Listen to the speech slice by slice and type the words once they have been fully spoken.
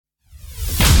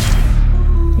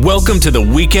Welcome to the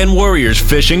Weekend Warriors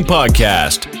Fishing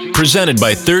Podcast, presented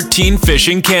by 13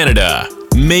 Fishing Canada.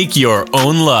 Make your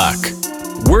own luck.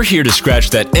 We're here to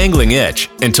scratch that angling itch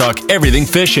and talk everything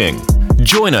fishing.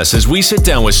 Join us as we sit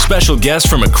down with special guests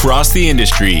from across the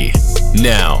industry.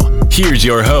 Now, here's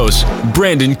your hosts,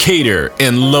 Brandon Cater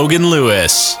and Logan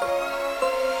Lewis.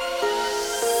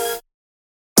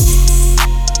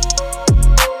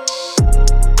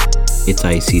 It's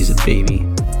ice season, baby.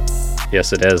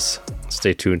 Yes, it is.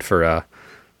 Stay tuned for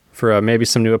maybe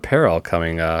some new apparel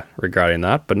coming regarding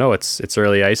that. But no, it's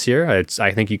early ice here.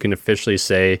 I think you can officially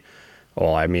say,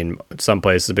 well, I mean, some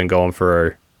places have been going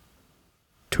for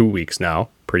 2 weeks now,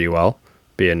 pretty well,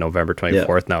 being November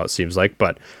 24th now, it seems like.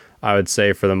 But I would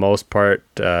say for the most part,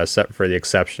 except for the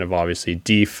exception of obviously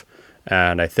Deef,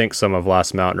 and I think some of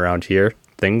Last Mountain around here,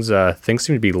 things seem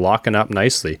to be locking up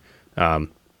nicely.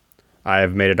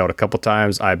 I've made it out a couple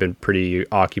times. I've been pretty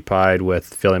occupied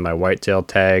with filling my whitetail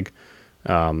tag.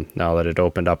 Now that it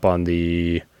opened up on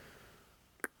I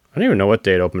don't even know what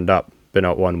day it opened up. Been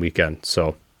out one weekend,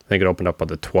 so I think it opened up on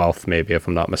the 12th, maybe, if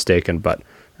I'm not mistaken. But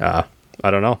I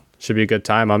don't know. Should be a good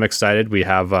time. I'm excited. We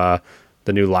have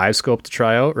the new Live Scope to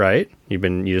try out, right? You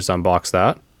just unboxed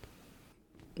that?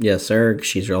 Yes, sir.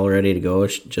 She's all ready to go.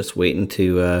 She's just waiting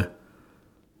to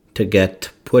get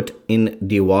put in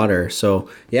the water. So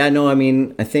yeah, no, I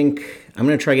mean, I think I'm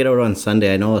gonna try to get out on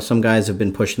Sunday. I know some guys have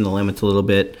been pushing the limits a little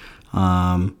bit,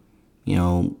 getting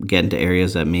to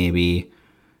areas that maybe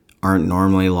aren't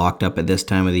normally locked up at this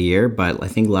time of the year. But I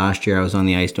think last year I was on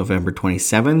the ice November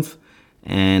 27th,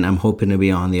 and I'm hoping to be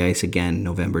on the ice again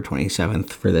November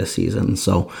 27th for this season.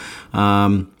 So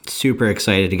super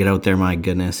excited to get out there. My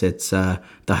goodness, it's the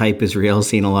hype is real.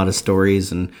 Seeing a lot of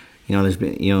stories, and there's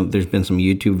been some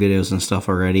YouTube videos and stuff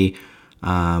already.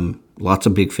 Lots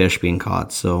of big fish being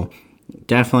caught. So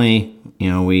definitely,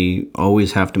 we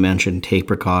always have to mention take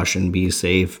precaution, be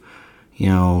safe,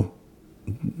 use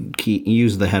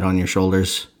the head on your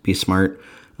shoulders, be smart.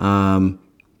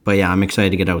 But yeah, I'm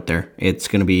excited to get out there. It's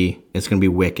gonna be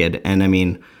wicked. And I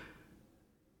mean,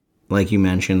 like you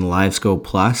mentioned, Live Scope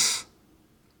Plus.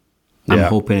 I'm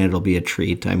hoping it'll be a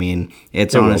treat. I mean,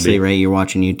 it's honestly, right, you're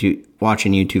watching YouTube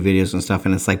videos and stuff,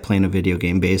 and it's like playing a video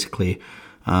game, basically.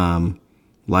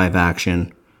 Live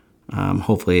action.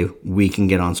 Hopefully we can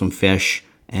get on some fish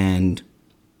and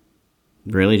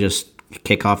really just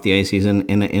kick off the ice season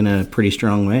in a pretty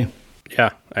strong way.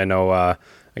 Yeah, I know. I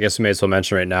guess we may as well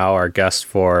mention right now our guest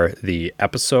for the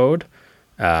episode,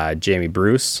 Jamie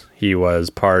Bruce. He was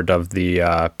part of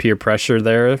the peer pressure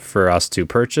there for us to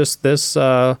purchase this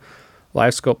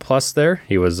Live Scope Plus there.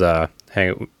 He was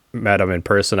met him in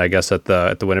person, I guess, at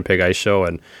the Winnipeg Ice Show,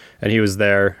 and he was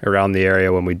there around the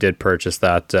area when we did purchase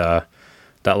that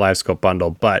Live Scope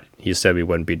bundle, but he said we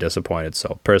wouldn't be disappointed.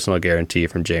 So personal guarantee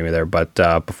from Jamie there. But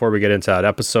before we get into that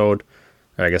episode,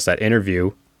 or I guess that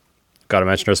interview, got to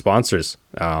mention our sponsors.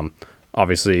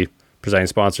 Obviously, presenting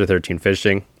sponsor 13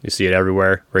 Fishing. You see it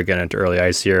everywhere. We're getting into early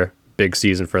ice here. Big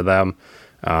season for them.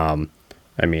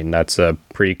 I mean, that's a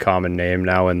pretty common name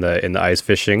now in the ice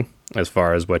fishing, as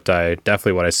far as what I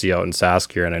see out in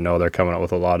Sask here, and I know they're coming out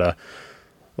with a lot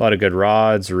of good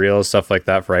rods, reels, stuff like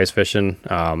that for ice fishing.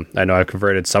 I know I've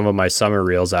converted some of my summer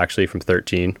reels actually from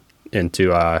 13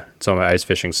 into some of my ice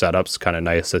fishing setups. Kind of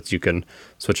nice that you can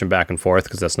switch them back and forth,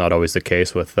 because that's not always the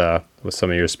case with some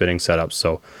of your spinning setups.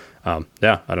 So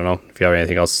yeah, I don't know if you have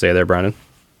anything else to say there, Brandon.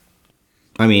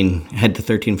 I mean, head to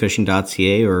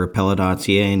 13fishing.ca or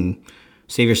repella.ca and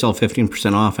save yourself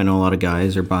 15% off. I know a lot of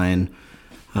guys are buying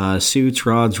suits,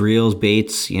 rods, reels,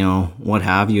 baits, what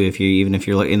have you. If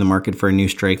you're in the market for a new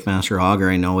Strike Master auger,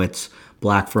 I know it's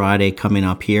Black Friday coming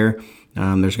up here.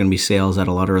 There's going to be sales at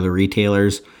a lot of other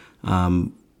retailers,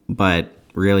 but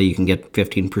really you can get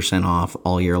 15% off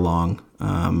all year long.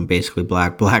 Basically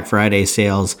Black Friday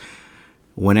sales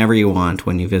whenever you want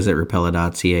when you visit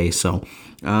repella.ca. So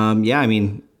yeah, I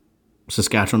mean,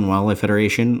 Saskatchewan Wildlife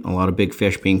Federation, a lot of big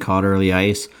fish being caught early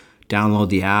ice. Download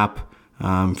the app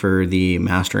for the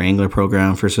Master Angler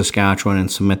program for Saskatchewan and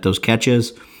submit those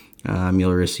catches.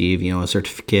 You'll receive, a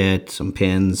certificate, some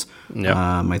pins. Yep.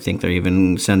 I think they're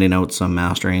even sending out some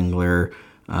Master Angler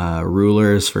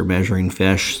rulers for measuring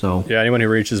fish. So yeah, anyone who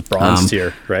reaches bronze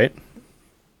tier, right?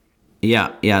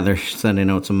 Yeah, they're sending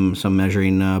out some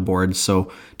measuring boards.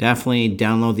 So definitely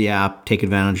download the app, take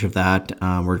advantage of that.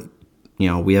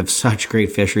 We have such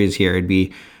great fisheries here. It'd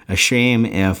be a shame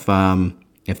if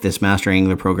this Master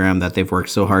Angler program that they've worked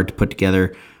so hard to put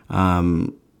together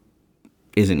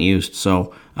isn't used.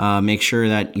 So make sure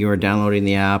that you are downloading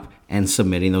the app and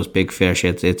submitting those big fish.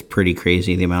 It's pretty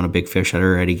crazy the amount of big fish that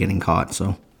are already getting caught.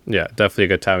 So Yeah, definitely a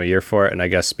good time of year for it. And I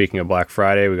guess speaking of Black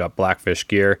Friday, we got Blackfish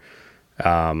gear.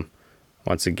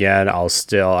 Once again,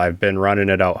 I've been running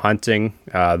it out hunting.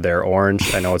 They're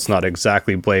orange. I know it's not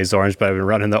exactly blaze orange, but I've been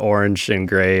running the orange and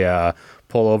gray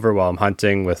pullover while I'm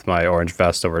hunting with my orange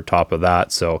vest over top of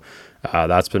that. So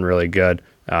that's been really good.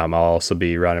 I'll also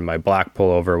be running my black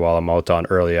pullover while I'm out on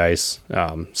early ice.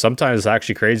 Sometimes it's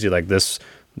actually crazy. Like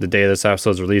the day this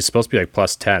episode's released, it's supposed to be like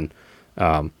plus 10.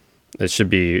 It should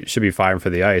be fine for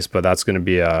the ice, but that's going to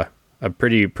be a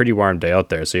pretty warm day out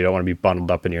there. So you don't want to be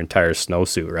bundled up in your entire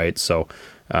snowsuit, right? So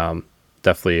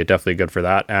definitely good for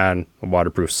that. And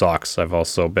waterproof socks. I've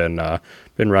also been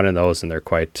running those, and they're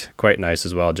quite nice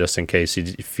as well, just in case your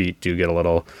feet do get a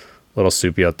little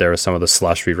soupy out there with some of the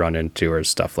slush we run into or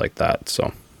stuff like that.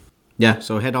 So yeah,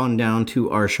 so head on down to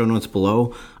our show notes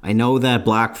below. I know that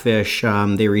Blackfish,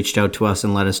 they reached out to us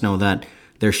and let us know that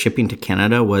their shipping to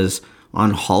Canada was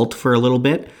on halt for a little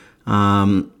bit.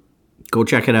 Go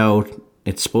check it out.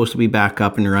 It's supposed to be back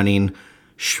up and running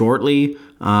shortly.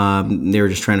 They were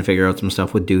just trying to figure out some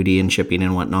stuff with duty and shipping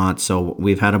and whatnot. So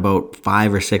we've had about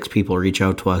 5 or 6 people reach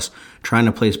out to us trying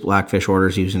to place Blackfish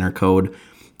orders using our code.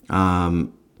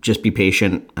 Just be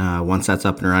patient. Once that's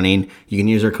up and running, you can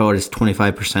use our code. It's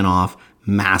 25% off.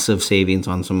 Massive savings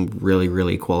on some really,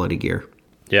 really quality gear.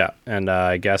 Yeah, and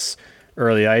I guess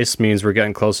early ice means we're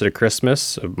getting closer to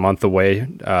Christmas, a month away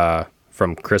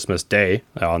from Christmas Day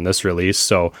on this release.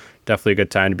 So definitely a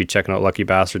good time to be checking out Lucky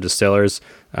Bastard Distillers.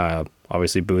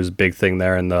 Obviously, booze big thing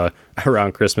there in the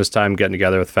around Christmas time, getting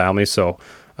together with family. So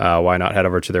why not head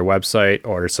over to their website,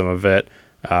 order some of it,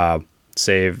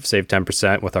 save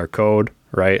 10% with our code.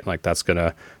 Right, like it's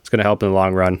gonna help in the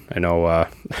long run. I know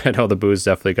the booze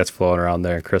definitely gets flowing around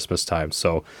there in Christmas time.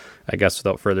 So I guess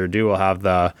without further ado, we'll have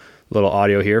the little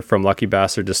audio here from Lucky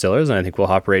Bastard Distillers, and I think we'll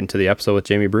hop right into the episode with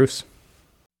Jamie Bruce.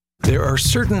 There are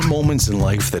certain moments in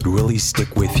life that really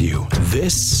stick with you.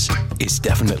 This is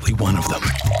definitely one of them.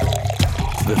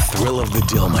 The thrill of the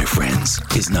dill, my friends,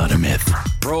 is not a myth.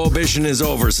 Prohibition is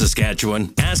over,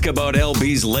 Saskatchewan. Ask about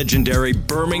LB's legendary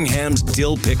Birmingham's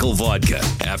Dill Pickle Vodka.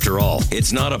 After all,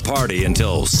 it's not a party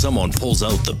until someone pulls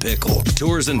out the pickle.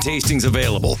 Tours and tastings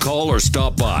available. Call or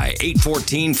stop by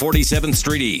 814 47th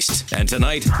Street East. And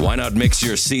tonight, why not mix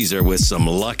your Caesar with some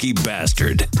Lucky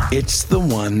Bastard? It's the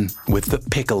one with the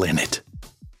pickle in it.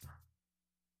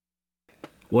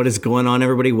 What is going on,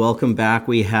 everybody? Welcome back.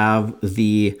 We have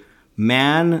the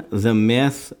man, the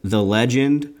myth, the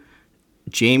legend,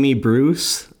 Jamie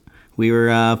Bruce. We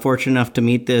were fortunate enough to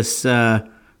meet this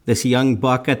young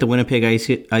buck at the Winnipeg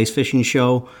Ice Fishing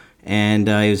Show, and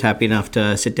he was happy enough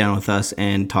to sit down with us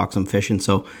and talk some fishing.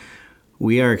 So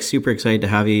we are super excited to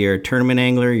have you. You're a tournament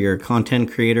angler, you're a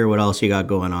content creator. What else you got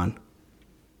going on?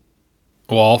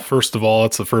 Well, first of all,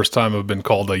 it's the first time I've been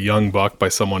called a young buck by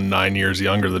someone 9 years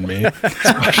younger than me,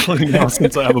 especially now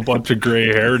since I have a bunch of gray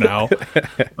hair now.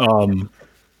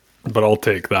 But I'll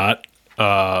take that.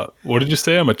 What did you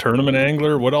say? I'm a tournament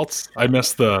angler. What else? I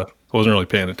wasn't really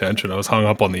paying attention. I was hung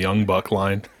up on the young buck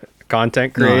line.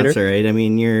 Content creator. No, that's all right. I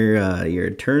mean, you're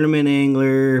a tournament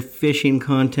angler, fishing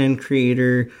content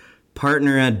creator,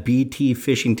 partner at BT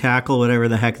Fishing Tackle, whatever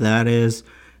the heck that is,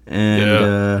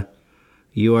 and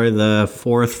you are the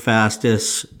 4th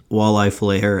fastest walleye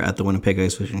filleter at the Winnipeg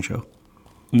Ice Fishing Show.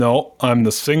 No, I'm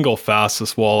the single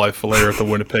fastest walleye filleter at the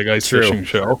Winnipeg Ice Fishing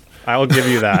Show. I will give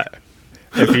you that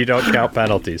if you don't count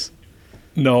penalties.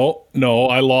 No,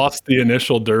 I lost the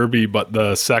initial derby, but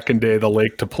the second day, the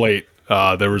lake to plate,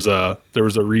 there was a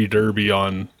re-derby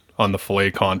on the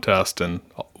fillet contest, and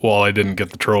while I didn't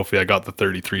get the trophy, I got the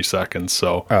 33 seconds.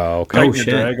 So, okay.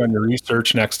 Drag on your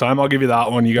research next time. I'll give you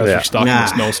that one. You guys are stuck in the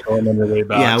snowstorm on your way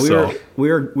back. Yeah, we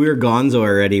were gonzo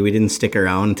already. We didn't stick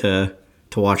around to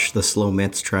watch the slow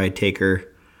mitts try take the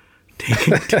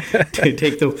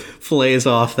fillets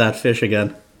off that fish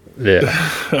again.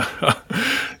 Yeah.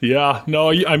 Yeah.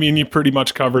 No, I mean, you pretty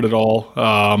much covered it all.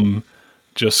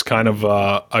 Just kind of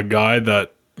a guy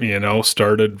that,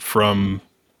 started from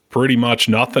pretty much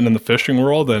nothing in the fishing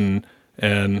world and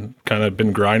kind of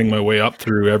been grinding my way up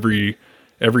through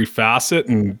every facet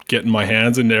and getting my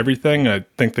hands into everything. I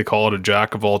think they call it a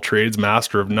jack of all trades,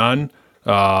 master of none,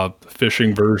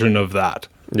 fishing version of that.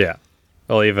 Yeah.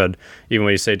 Well, even when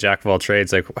you say jack of all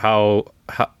trades, like how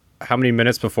many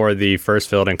minutes before the first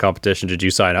field-in competition did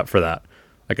you sign up for that?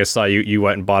 Like I saw you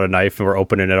went and bought a knife and were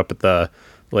opening it up at the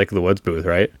Lake of the Woods booth,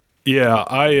 right? Yeah,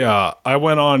 I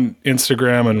went on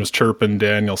Instagram and was chirping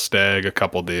Daniel Stagg a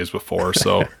couple days before,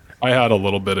 so I had a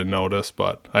little bit of notice,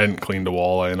 but I hadn't cleaned a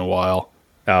walleye in a while.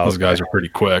 Those guys are pretty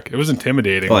quick. It was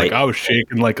intimidating. Like I was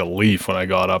shaking like a leaf when I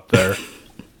got up there.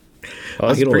 Well,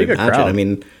 that's a pretty good crowd. I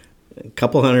mean, a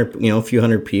couple hundred, a few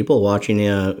hundred people watching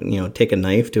you, take a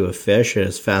knife to a fish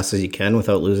as fast as you can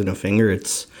without losing a finger.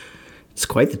 It's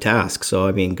quite the task. So,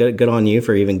 I mean, good on you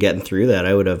for even getting through that.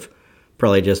 I would have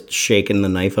probably just shaken the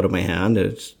knife out of my hand.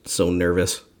 It's so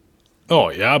nervous. Oh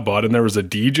yeah, bud. And there was a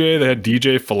DJ. They had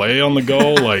DJ Filet on the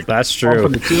go. Like That's true.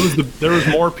 There was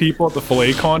more people at the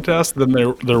Filet contest than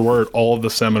there were at all of the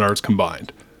seminars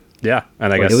combined. Yeah,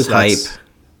 and I guess it was hype.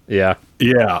 Yeah.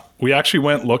 Yeah, we actually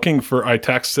went looking for. I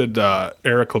texted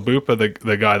Eric Labupa,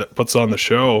 the guy that puts on the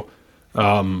show.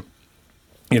 I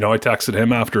texted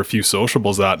him after a few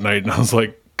sociables that night, and I was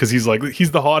like, because he's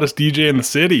the hottest DJ in the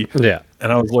city. Yeah,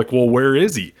 and I was like, well, where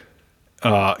is he?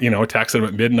 I texted him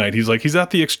at midnight. He's like, he's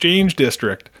at the Exchange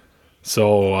District.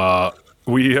 So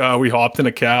we hopped in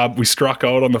a cab. We struck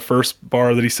out on the first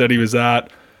bar that he said he was at.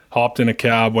 Hopped in a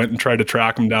cab, went and tried to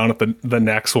track him down at the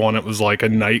next one. It was like a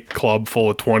nightclub full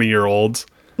of 20-year-olds.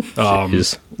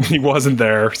 He wasn't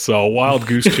there. So wild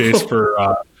goose chase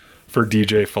for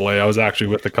DJ Filet. I was actually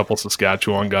with a couple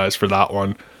Saskatchewan guys for that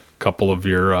one. Couple of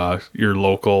your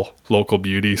local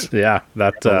beauties. Yeah,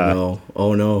 that.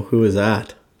 Oh no, who is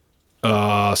that?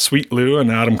 Sweet Lou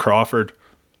and Adam Crawford.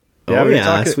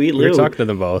 Yeah, Sweet Lou. We were talking to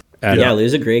them both. And, yeah,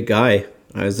 Lou's a great guy. It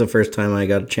was the first time I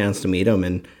got a chance to meet him,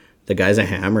 and the guy's a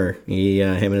hammer. Him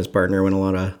and his partner win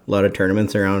a lot of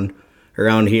tournaments around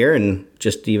here, and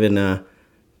just even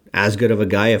as good of a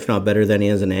guy, if not better than he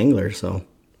is an angler. So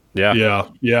yeah,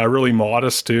 really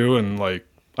modest too, and like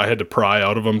I had to pry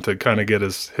out of him to kind of get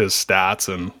his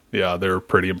stats, and yeah, they're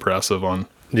pretty impressive on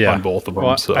both of them.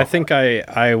 Well, so I think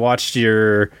I watched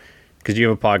because you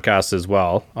have a podcast as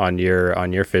well on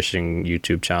your fishing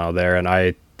YouTube channel there, and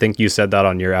I think you said that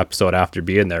on your episode after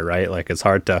being there, right? Like it's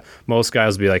hard to, most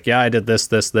guys will be like, yeah, I did this,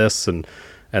 and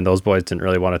those boys didn't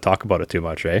really want to talk about it too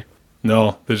much, right?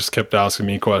 No, they just kept asking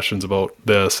me questions about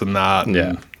this and that.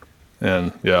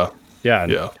 And yeah.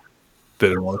 They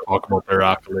didn't want to talk about their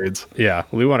accolades. Yeah.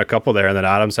 We won a couple there, and then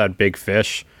Adam's had big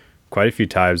fish quite a few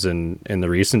times in the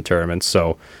recent tournaments.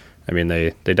 So, I mean,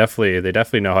 they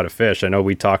definitely know how to fish. I know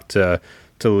we talked to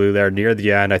Lou there near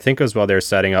the end. I think it was while they were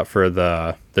setting up for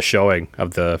the showing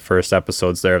of the first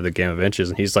episodes there of the Game of Inches,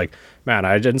 and he's like, man,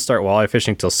 I didn't start walleye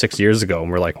fishing till 6 years ago.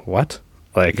 And we're like, what?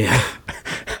 Like,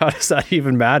 how does that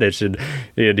even manage? And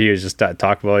he was just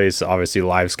talking about, he's obviously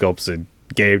Live Scope's a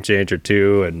game changer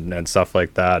too, and stuff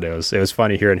like that. It was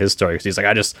funny hearing his story, because he's like,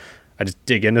 I just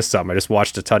dig into something. I just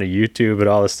watched a ton of YouTube and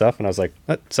all this stuff, and I was like,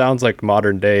 that sounds like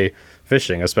modern day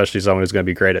fishing, especially someone who's going to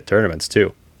be great at tournaments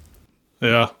too.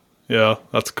 Yeah,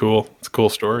 that's cool. It's a cool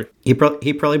story. He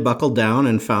probably buckled down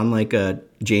and found like a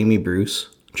Jamie Bruce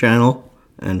channel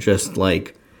and just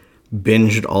like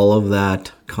binged all of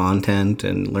that content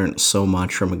and learned so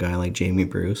much from a guy like Jamie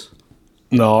Bruce.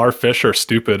 No, our fish are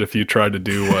stupid if you try to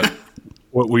do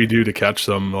what we do to catch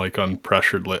them, like on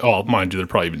pressured lake. Oh, mind you, they're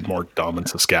probably even more dumb in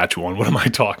Saskatchewan. What am I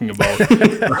talking about?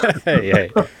 hey.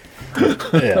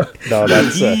 Yeah, no,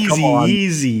 that's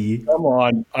easy. Come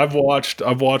on, I've watched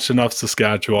enough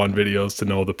Saskatchewan videos to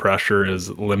know the pressure is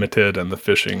limited and the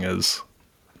fishing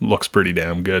looks pretty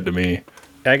damn good to me.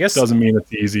 I guess doesn't mean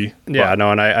it's easy. Yeah,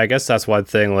 no, and I guess that's one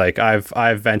thing. Like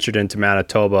I've ventured into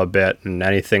Manitoba a bit, and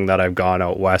anything that I've gone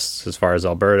out west as far as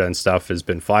Alberta and stuff has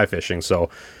been fly fishing. So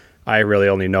I really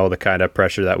only know the kind of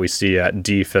pressure that we see at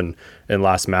Deef and in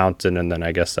Last Mountain, and then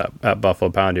I guess at Buffalo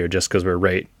Pound here, just because we're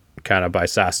right kind of by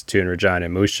Saskatoon, Regina,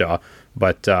 and Moose Jaw.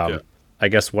 But I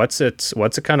guess what's it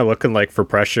kind of looking like for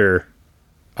pressure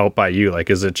out by you? Like,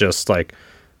 is it just like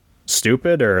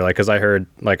stupid, or like, because I heard,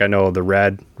 like, I know the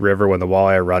Red River when the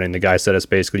walleye are running, the guy said it's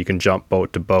basically you can jump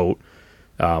boat to boat.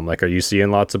 Like, are you seeing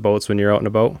lots of boats when you're out and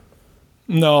about?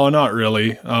 No, not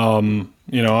really. I'm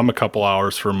a couple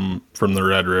hours from the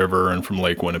Red River and from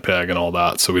Lake Winnipeg and all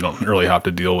that, so we don't really have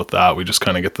to deal with that. We just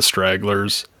kind of get the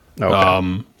stragglers.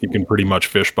 Okay. You can pretty much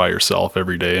fish by yourself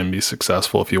every day and be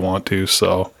successful if you want to.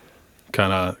 So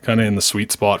kind of in the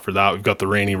sweet spot for that. We've got the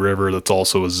Rainy River that's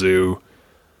also a zoo.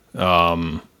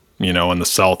 And the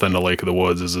south end of Lake of the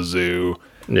Woods is a zoo,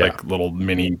 like little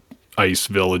mini ice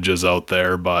villages out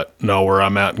there. But no, where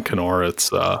I'm at in Kenora,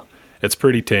 it's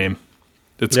pretty tame.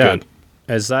 It's good.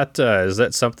 Is that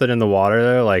something in the water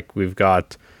there? Like, we've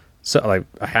got like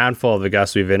a handful of the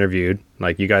guests we've interviewed.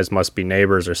 Like, you guys must be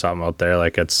neighbors or something out there.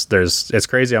 Like, it's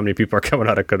crazy how many people are coming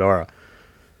out of Kenora.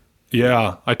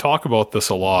 Yeah, I talk about this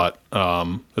a lot,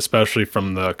 especially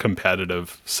from the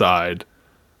competitive side.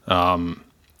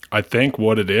 I think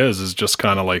what it is just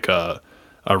kind of like a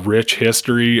rich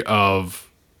history of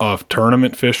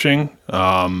tournament fishing.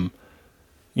 We're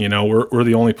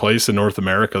the only place in North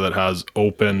America that has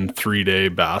open 3-day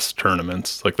bass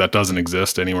tournaments. Like, that doesn't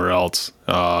exist anywhere else.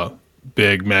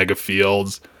 Big mega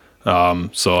fields,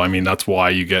 So, I mean, that's why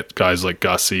you get guys like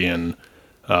Gussie and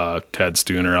Ted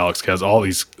Stooner, Alex Kez,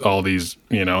 all these,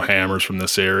 you know, hammers from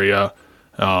this area.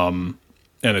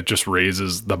 And it just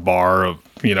raises the bar of,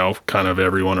 you know, kind of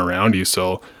everyone around you.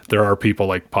 So there are people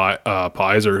like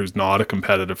Pizer, who's not a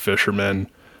competitive fisherman,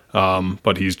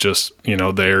 but he's just, you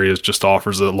know, the area just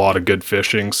offers a lot of good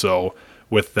fishing. So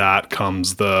with that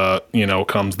comes the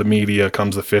media,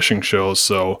 comes the fishing shows.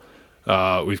 So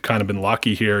we've kind of been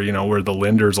lucky here, you know, where the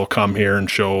Linders will come here and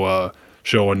show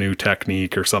a new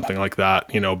technique or something like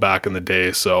that, you know, back in the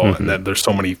day. So, and then there's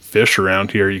so many fish around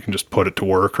here, you can just put it to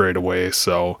work right away.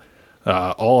 So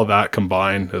all of that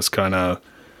combined is kind of,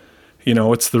 you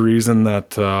know, it's the reason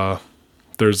that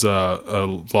there's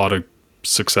a lot of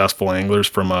successful anglers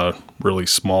from a really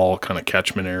small kind of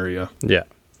catchment area.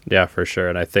 Yeah, for sure.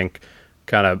 And I think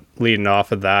kind of leading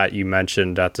off of that, you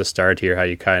mentioned at the start here how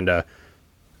you kind of,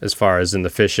 as far as in the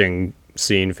fishing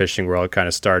scene, fishing world, kind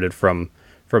of started from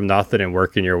nothing and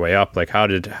working your way up. Like how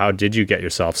did you get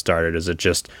yourself started? Is it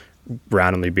just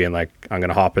randomly being like, I'm going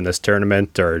to hop in this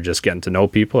tournament, or just getting to know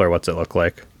people, or what's it look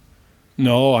like?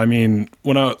 No, I mean,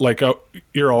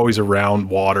 you're always around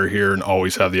water here and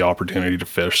always have the opportunity to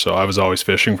fish. So I was always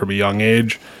fishing from a young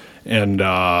age, and,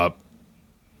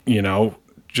 you know,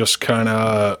 just kind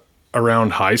of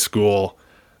around high school,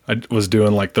 I was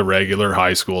doing like the regular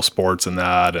high school sports and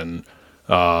that, and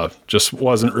just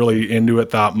wasn't really into it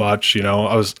that much. You know,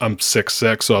 I'm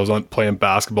 6'6", so I was playing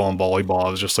basketball and volleyball. I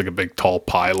was just like a big tall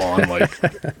pylon, like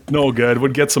no good.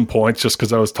 Would get some points just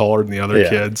because I was taller than the other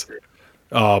kids.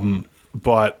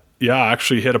 But yeah, I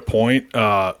actually hit a point,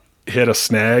 hit a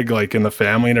snag like in the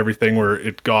family and everything, where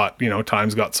it got, you know,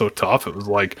 times got so tough. It was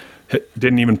like,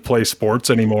 didn't even play sports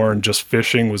anymore, and just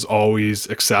fishing was always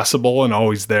accessible and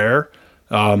always there.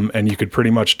 And you could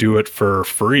pretty much do it for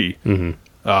free. And,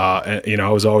 you know,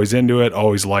 I was always into it,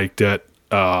 always liked it.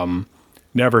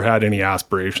 Never had any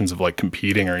aspirations of like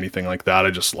competing or anything like that.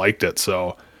 I just liked it.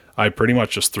 So I pretty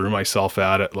much just threw myself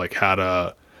at it. Like had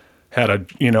a,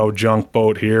 you know, junk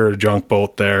boat here, a junk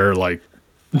boat there, like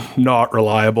not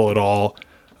reliable at all.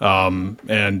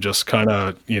 And just kind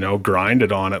of, you know,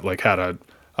 grinded on it. Like had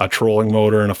a trolling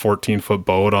motor and a 14-foot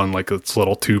boat on like this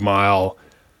little 2 mile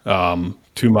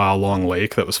long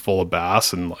lake that was full of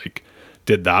bass, and like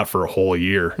did that for a whole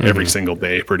year, every single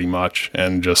day pretty much.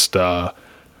 And just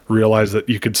realized that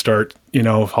you could start, you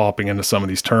know, hopping into some of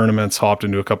these tournaments, hopped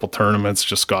into a couple tournaments,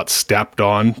 just got stepped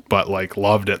on, but like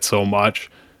loved it so much.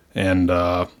 And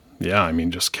yeah, I mean,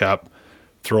 just kept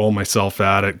throwing myself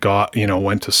at it,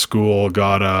 went to school,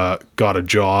 got a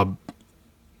job.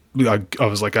 I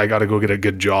was like, I got to go get a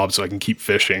good job so I can keep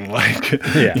fishing. Like,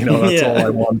 you know, that's all I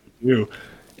wanted to do.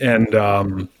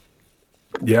 And,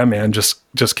 yeah, man,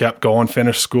 just kept going,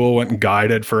 finished school, went and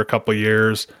guided for a couple of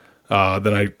years.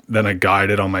 Then I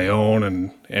guided on my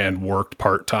own and worked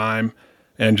part-time,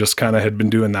 and just kind of had been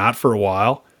doing that for a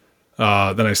while.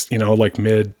 Then I, you know, like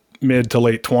mid to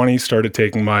late 20s, started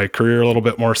taking my career a little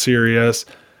bit more serious.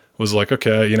 Was like,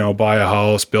 okay, you know, buy a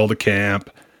house, build a camp,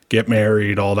 get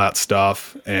married, all that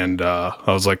stuff. And I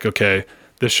was like, okay,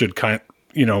 this should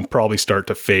probably start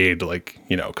to fade, like,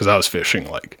 you know, because I was fishing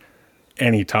like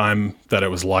any time that it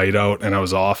was light out and I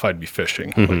was off, I'd be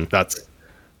fishing. Like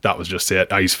that was just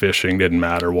it. Ice fishing didn't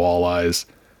matter, walleyes.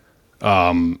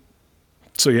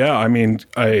 So yeah, I mean,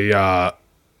 I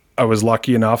was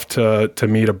lucky enough to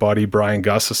meet a buddy, Brian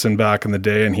Gustafson, back in the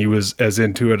day, and he was as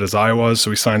into it as I was.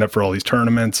 So we signed up for all these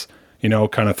tournaments, you know,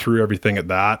 kind of threw everything at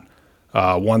that.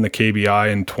 Won the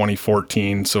KBI in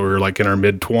 2014. So we were like in our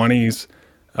mid 20s.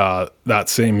 That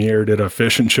same year did a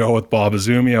fishing show with Bob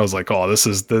Azumi. I was like, oh, this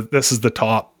is the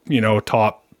top, you know,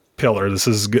 top pillar. This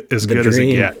is as good as it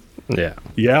gets.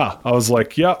 Yeah. I was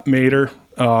like, yep, Mater.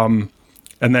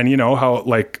 And then, you know, how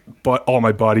like, but all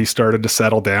my buddies started to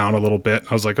settle down a little bit.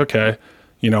 I was like, okay,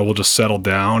 you know, we'll just settle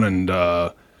down and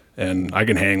I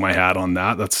can hang my hat on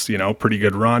that. That's, you know, pretty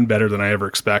good run, better than I ever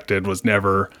expected. Was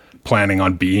never planning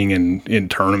on being in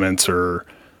tournaments or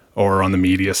on the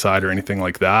media side or anything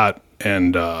like that.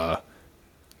 And,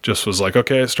 just was like,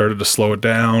 okay, started to slow it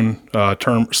down.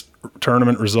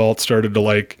 Tournament results started to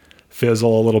like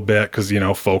fizzle a little bit, 'cause, you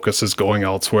know, focus is going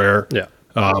elsewhere. Yeah.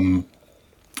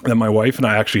 Then my wife and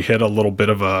I actually hit a little bit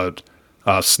of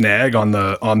a snag on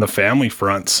the family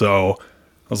front. So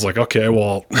I was like, okay,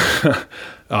 well,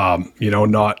 you know,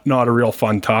 not a real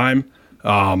fun time.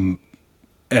 And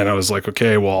I was like,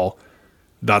 okay, well,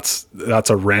 that's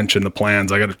a wrench in the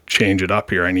plans. I got to change it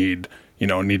up here. I need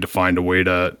to find a way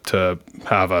to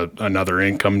have another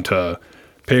income to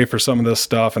pay for some of this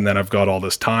stuff. And then I've got all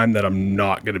this time that I'm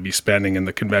not going to be spending in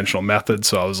the conventional method.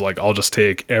 So I was like, I'll just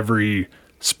take every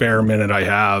spare minute I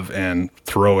have and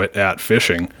throw it at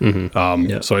fishing.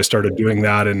 So I started doing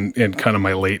that in kind of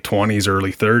my late 20s,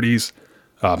 early 30s.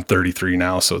 I'm 33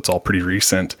 now, so it's all pretty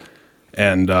recent.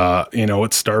 And,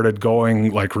 it started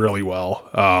going like really well.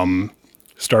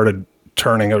 Started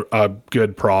turning a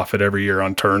good profit every year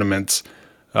on tournaments.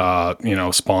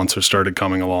 Sponsors started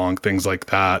coming along, things like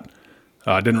that.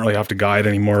 Didn't really have to guide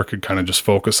anymore. Could kind of just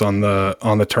focus on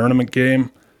the tournament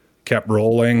game. Kept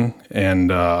rolling,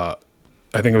 and I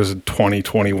think it was in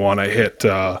 2021 I hit.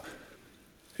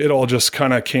 It all just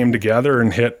kind of came together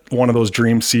and hit one of those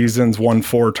dream seasons. Won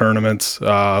 4 tournaments.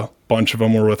 Bunch of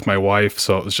them were with my wife,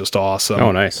 so it was just awesome.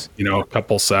 Oh, nice. A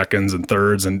couple seconds and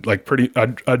thirds, and like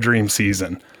a dream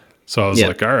season. So I was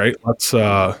like, all right,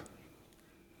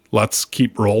 let's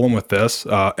keep rolling with this.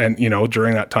 And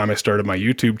during that time, I started my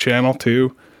YouTube channel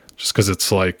too, just because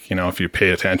it's like, if you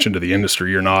pay attention to the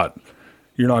industry, you're not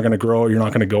going to grow. You're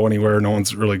not going to go anywhere. No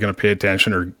one's really going to pay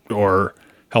attention or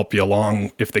help you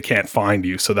along if they can't find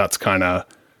you. So that's kind of,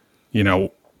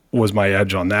 was my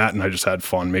edge on that. And I just had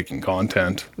fun making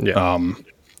content. Yeah.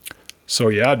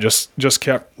 Just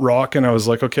kept rocking. I was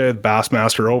like, okay, the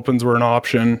Bassmaster Opens were an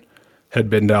option. Had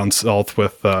been down south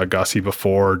with Gussie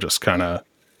before, just kind of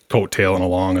coattailing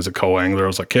along as a co-angler. I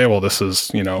was like, okay, well, this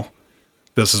is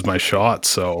my shot.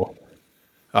 So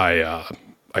I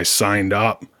signed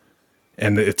up,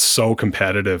 and it's so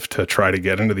competitive to try to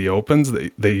get into the Opens.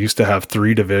 They used to have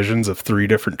 3 divisions of 3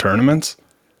 different tournaments.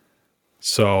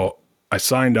 So I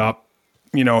signed up,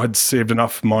 had saved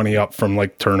enough money up from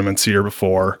like tournaments the year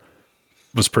before,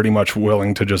 was pretty much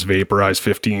willing to just vaporize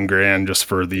 15 grand just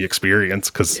for the experience.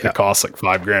 Cause it costs like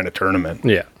 $5,000 a tournament.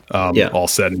 All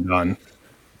said and done.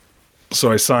 So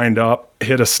I signed up,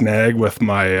 hit a snag with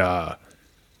my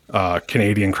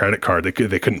Canadian credit card.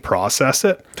 They couldn't process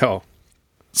it. Oh.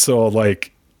 So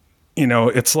like,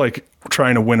 it's like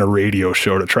trying to win a radio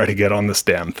show to try to get on this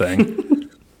damn thing.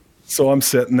 So I'm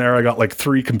sitting there. I got like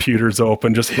 3 computers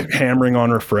open, just hammering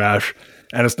on refresh,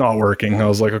 and it's not working. I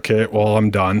was like, okay, well, I'm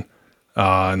done.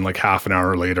 And like half an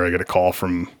hour later, I get a call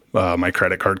from my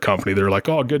credit card company. They're like,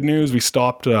 oh, good news. We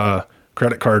stopped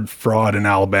credit card fraud in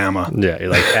Alabama. Yeah, you're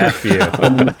like, F you.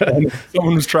 and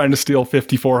someone was trying to steal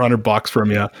 $5,400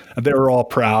 from you. And they were all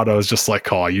proud. I was just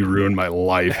like, oh, you ruined my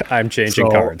life. I'm changing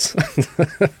cards.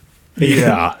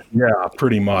 yeah,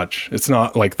 pretty much. It's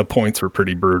not like the points were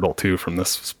pretty brutal too from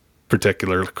this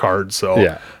particular card.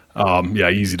 So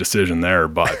easy decision there.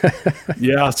 But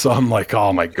so I'm like,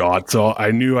 oh my God. So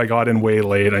I knew I got in way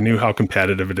late. I knew how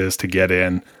competitive it is to get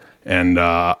in. And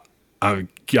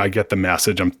I get the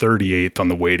message. I'm 38th on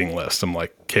the waiting list. I'm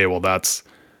like, okay, well, that's,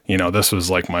 this was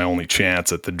like my only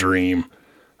chance at the dream.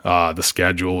 The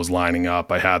schedule was lining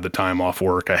up. I had the time off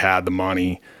work. I had the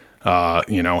money, had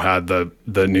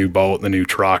the new boat, the new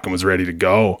truck, and was ready to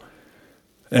go.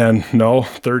 And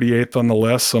 38th on the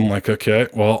list. So I'm like, okay,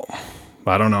 well,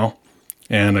 I don't know.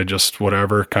 And I just,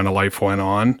 whatever, kind of life went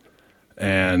on.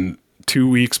 And 2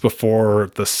 weeks before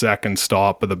the second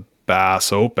stop of the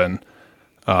Bass Open,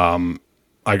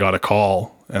 I got a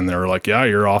call, and they were like, yeah,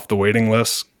 you're off the waiting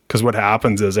list. Because what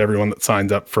happens is everyone that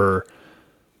signs up for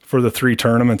the 3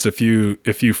 tournaments, if you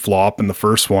flop in the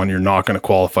first one, you're not going to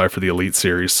qualify for the Elite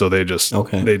Series. So they just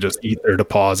eat their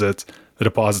deposits. The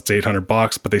deposit's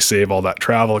 $800, but they save all that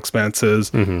travel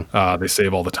expenses. They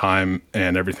save all the time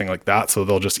and everything like that. So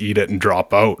they'll just eat it and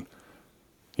drop out.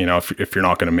 If you're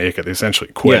not going to make it, they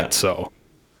essentially quit. Yeah.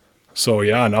 So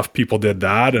enough people did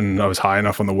that, and I was high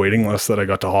enough on the waiting list that I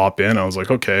got to hop in. I was like,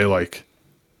 okay, like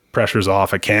pressure's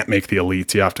off. I can't make the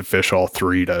elites. You have to fish all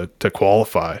 3 to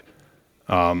qualify.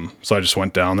 So I just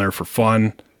went down there for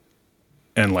fun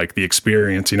and like the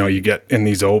experience. You get in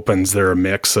these Opens, they're a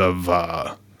mix of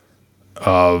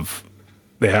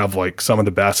they have like some of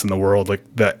the best in the world, like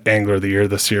the Angler of the Year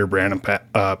this year, Brandon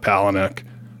Palaniuk,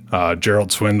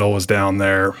 Gerald Swindle was down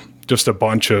there, just a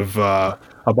bunch of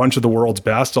the world's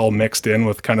best all mixed in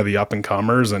with kind of the up and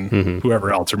comers and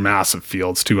whoever else are massive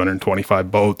fields, 225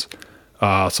 boats.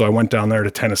 So I went down there to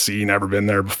Tennessee, never been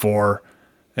there before,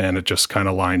 and it just kind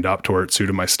of lined up to where it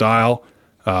suited my style.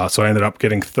 So I ended up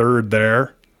getting 3rd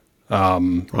there.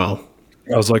 Wow.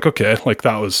 I was like, okay, like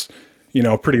that was,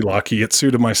 pretty lucky. It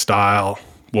suited my style,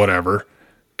 whatever,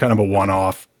 kind of a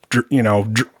one-off,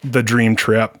 the dream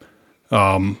trip.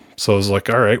 So I was like,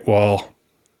 all right, well,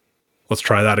 let's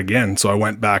try that again. So I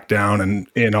went back down, and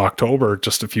in October,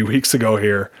 just a few weeks ago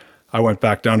here, I went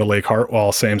back down to Lake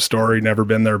Hartwell, same story, never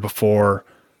been there before,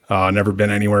 never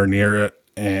been anywhere near it,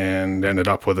 and ended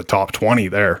up with a top 20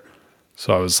 there.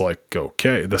 So I was like,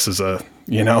 okay, this is a,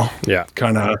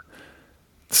 kind of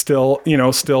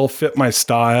still fit my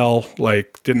style.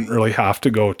 Like didn't really have to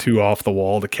go too off the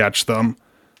wall to catch them.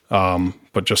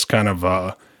 But just kind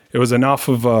of, it was enough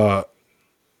of a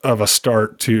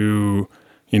start to,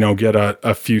 get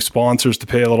a few sponsors to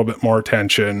pay a little bit more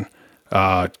attention,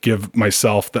 give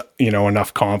myself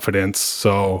enough confidence.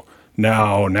 So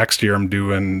now next year I'm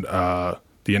doing,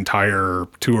 the entire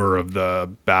tour of the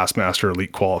Bassmaster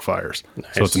Elite qualifiers.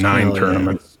 Nice. So it's 9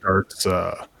 tournaments.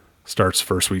 Starts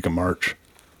first week of March.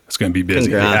 It's going to be busy.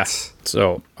 Congrats. Yeah.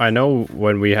 So I know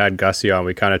when we had Gussie on,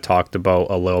 we kind of talked about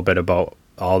a little bit about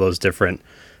all those different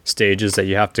stages that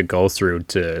you have to go through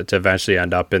to eventually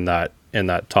end up in that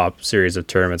top series of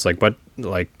tournaments.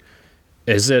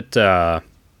 Is it for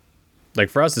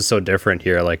us, it's so different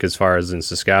here. Like as far as in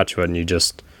Saskatchewan, you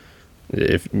just,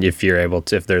 if you're able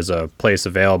to, if there's a place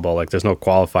available, like there's no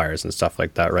qualifiers and stuff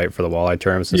like that, right? For the walleye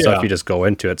tournaments and stuff, you just go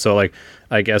into it. So like,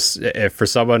 I guess if for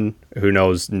someone who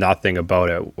knows nothing about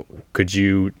it, could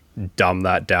you dumb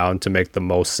that down to make the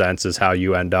most sense as how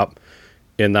you end up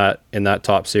in that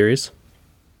top series?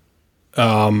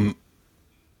 No.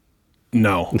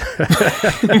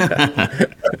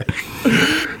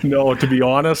 No, to be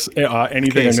honest,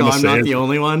 anything I'm going to say. I'm not the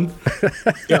only one.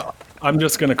 Yeah. I'm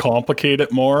just going to complicate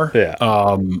it more. Yeah.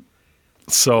 Oh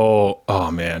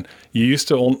man, you used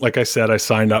to, like I said, I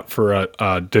signed up for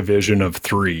a division of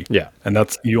 3. Yeah. And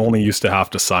you only used to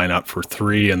have to sign up for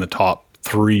 3, and the top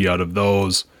 3 out of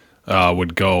those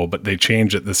would go. But they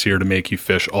changed it this year to make you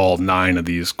fish all 9 of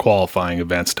these qualifying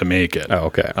events to make it. Oh,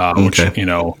 okay. Which,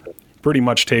 pretty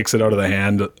much takes it out of the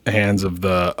hands of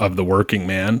the working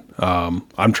man.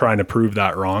 I'm trying to prove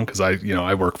that wrong because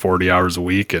I work 40 hours a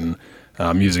week and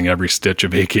I'm using every stitch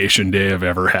of vacation day I've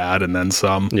ever had and then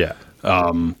some. Yeah.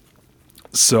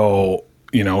 So,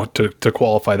 to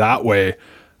qualify that way,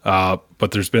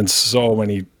 but there's been so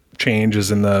many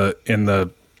changes in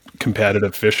the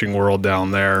competitive fishing world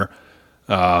down there.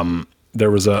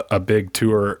 There was a big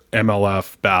tour,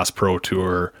 MLF Bass Pro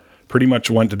Tour, pretty much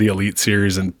went to the Elite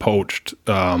Series and poached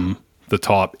the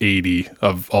top 80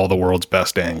 of all the world's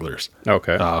best anglers.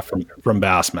 Okay. From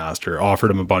Bassmaster. Offered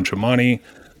them a bunch of money,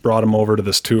 brought them over to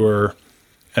this tour,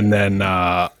 and then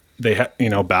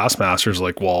Bassmaster's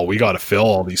like, well, we got to fill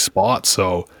all these spots,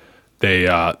 so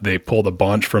they pulled a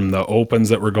bunch from the opens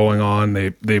that were going on.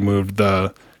 They moved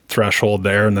the threshold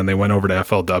there, and then they went over to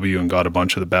FLW and got a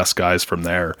bunch of the best guys from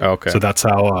there. Okay. So that's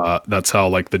how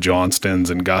like the Johnstons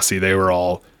and Gussie, they were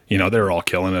all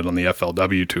killing it on the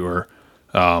FLW tour.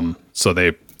 So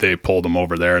they pulled them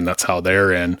over there, and that's how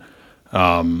they're in.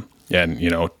 And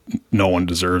no one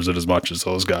deserves it as much as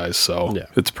those guys. So yeah.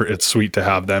 It's sweet to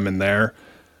have them in there.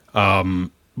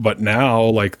 But now,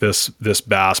 like this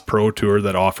Bass Pro Tour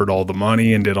that offered all the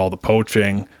money and did all the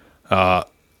poaching, not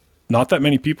that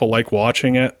many people like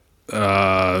watching it.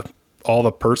 All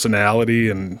the personality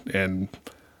and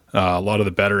a lot of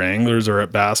the better anglers are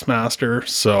at Bassmaster.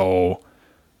 So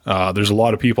there's a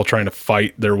lot of people trying to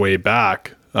fight their way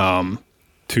back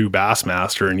to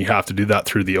Bassmaster, and you have to do that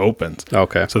through the opens.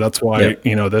 Okay. So that's why,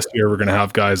 this year we're going to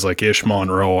have guys like Ish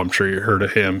Monroe. I'm sure you heard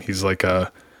of him. He's like a,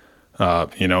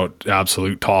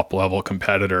 absolute top level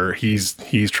competitor. He's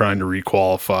trying to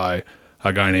requalify.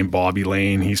 A guy named Bobby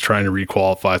Lane, he's trying to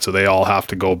requalify. So they all have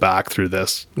to go back through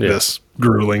this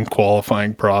grueling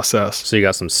qualifying process. So you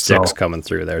got some sticks coming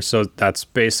through there. So that's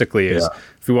basically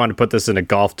if we want to put this into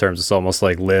golf terms, it's almost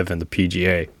like LIV and the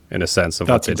PGA in a sense of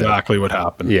that's exactly what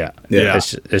happened. Yeah.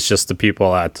 It's just the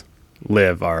people at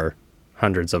LIV are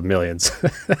hundreds of millions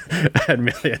and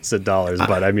millions of dollars.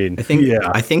 But I mean,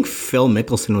 I think Phil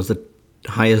Mickelson was the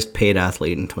highest paid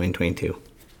athlete in 2022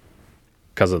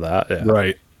 because of that. Yeah.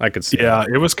 Right. I could see. Yeah,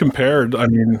 it was compared. I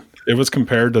mean, it was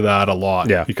compared to that a lot.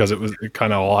 Yeah, because it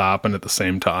kind of all happened at the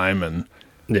same time, and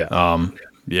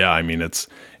I mean, it's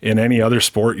in any other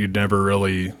sport you'd never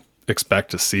really expect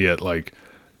to see it. Like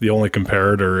the only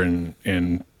comparator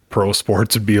in pro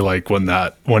sports would be like when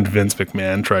Vince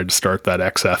McMahon tried to start that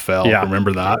XFL. Yeah,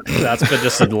 remember that? That's been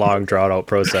just a long drawn out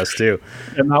process too,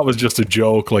 and that was just a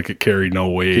joke. Like it carried no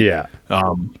weight. Yeah.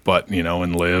 But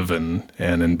in LIV and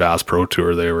in Bass Pro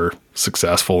Tour, they were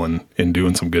successful in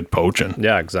doing some good poaching.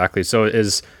 Yeah, exactly. So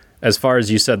as far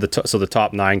as you said, the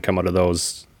top 9 come out of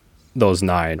those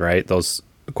 9, right? Those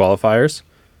qualifiers.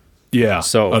 Yeah.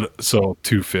 So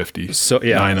 250. So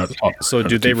yeah. 9 out of so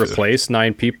do they replace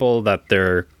 9 people that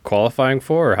they're qualifying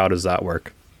for, or how does that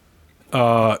work?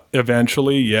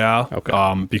 Eventually, yeah.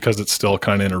 Okay. Because it's still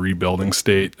kind of in a rebuilding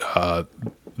state.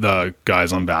 The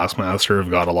guys on Bassmaster have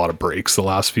got a lot of breaks the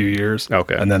last few years.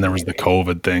 Okay. And then there was the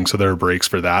COVID thing, so there are breaks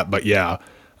for that. But yeah,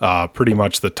 pretty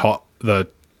much the top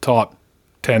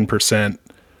 10%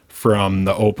 from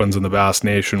the opens in the Bass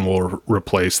Nation will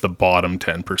replace the bottom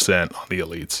 10% on the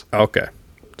elites. Okay.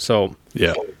 So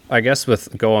Yeah. I guess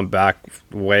with going back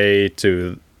way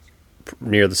to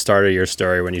near the start of your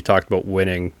story when you talked about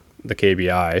winning the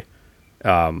KBI,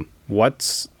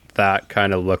 what's that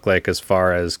kind of look like as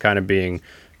far as kind of being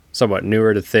somewhat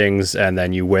newer to things, and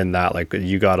then you win that? Like,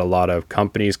 you got a lot of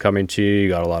companies coming to you, you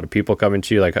got a lot of people coming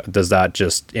to you. Like, does that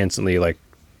just instantly like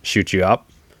shoot you up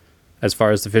as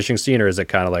far as the fishing scene, or is it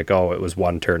kind of like, oh, it was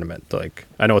one tournament? Like,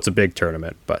 I know it's a big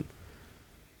tournament, but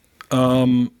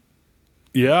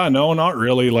Yeah, no, not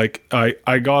really. Like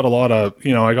I got a lot of,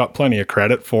 I got plenty of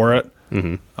credit for it.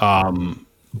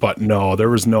 But no, there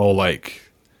were no like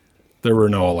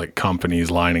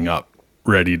companies lining up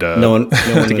ready to No one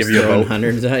to give you a vote.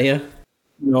 hundreds at you.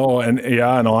 No, and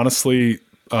honestly,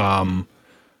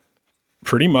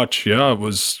 pretty much, yeah, it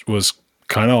was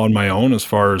kind of on my own as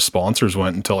far as sponsors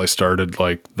went until I started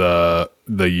like the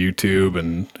YouTube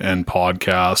and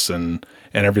podcasts and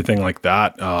everything like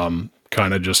that.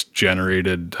 Kind of just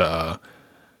generated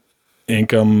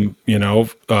income,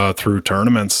 through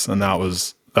tournaments, and that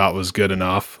was good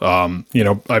enough.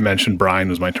 I mentioned Brian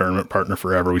was my tournament partner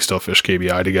forever. We still fish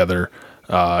KBI together.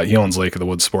 He owns Lake of the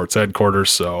Woods Sports headquarters,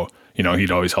 so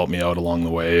he'd always help me out along the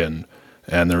way, and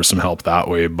there was some help that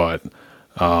way. But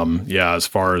as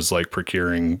far as like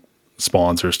procuring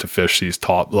sponsors to fish these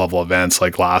top level events,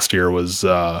 like last year was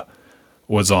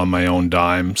on my own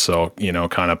dime. So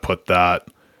kind of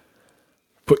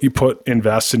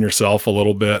invest in yourself a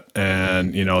little bit,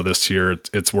 and this year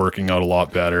it's working out a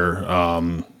lot better.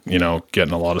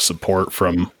 Getting a lot of support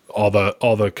from all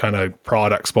the kind of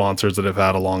product sponsors that I've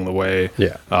had along the way.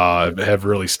 Have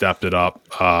really stepped it up.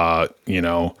 13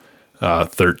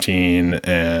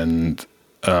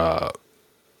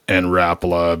 and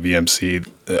Rapala,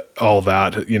 VMC, all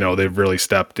that, they've really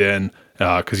stepped in,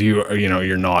 cause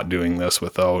you're not doing this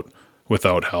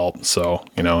without help. So,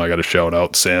 I got to shout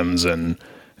out Sims and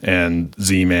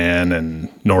Z-Man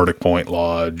and Nordic Point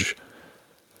Lodge,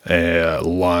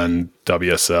 Lund,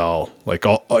 WSL, like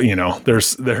all,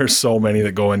 there's so many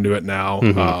that go into it now.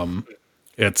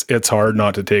 It's hard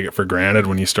not to take it for granted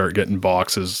when you start getting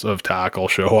boxes of tackle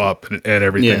show up and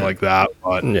everything like that.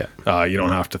 But you don't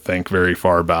have to think very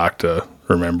far back to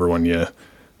remember when you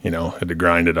had to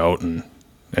grind it out and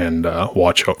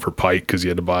watch out for pike because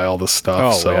you had to buy all this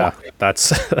stuff.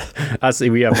 That's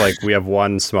we have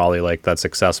one smallie lake that's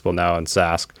accessible now in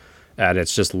Sask, and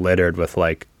it's just littered with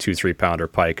like 2-3 pounder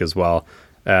pike as well.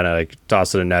 And I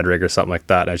toss it in Ned rig or something like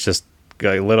that, and it's just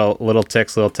like little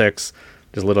ticks,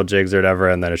 just little jigs or whatever,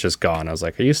 and then it's just gone. I was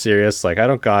like, are you serious? Like, I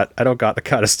don't got the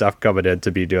kind of stuff coming in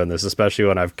to be doing this, especially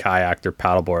when I've kayaked or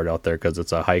paddleboard out there because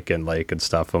it's a hike-in lake and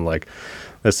stuff. I'm like,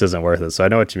 this isn't worth it. So I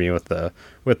know what you mean with the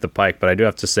pike, but I do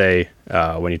have to say,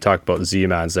 when you talk about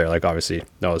Z-Mans there, like, obviously,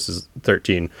 no, this is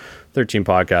 13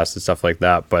 podcasts and stuff like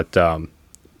that, but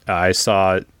I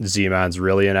saw Z-Mans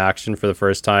really in action for the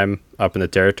first time up in the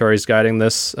territories guiding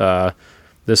this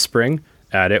spring,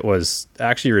 and it was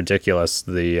actually ridiculous,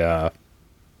 the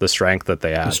strength that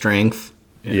they had. The strength.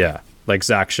 Yeah. Like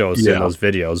Zach shows in those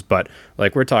videos, but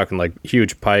like we're talking like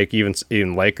huge pike,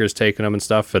 even Lakers taking them and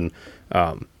stuff. And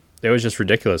it was just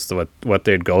ridiculous what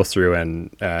they'd go through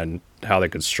and how they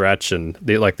could stretch. And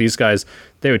these guys,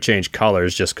 they would change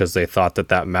colors just because they thought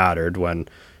that mattered, when,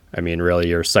 I mean, really,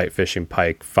 you're sight fishing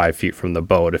pike 5 feet from the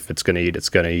boat. If it's going to eat, it's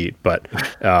going to eat. But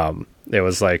it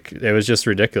was just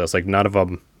ridiculous. Like none of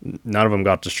them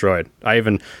got destroyed.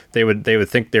 They would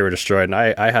think they were destroyed. And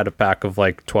I had a pack of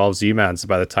like 12 Z-Mans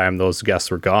by the time those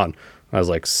guests were gone. I was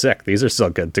like, sick, these are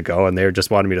still good to go. And they just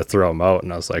wanted me to throw them out.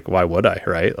 And I was like, why would I?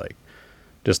 Right? Like,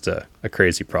 just a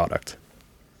crazy product.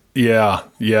 Yeah.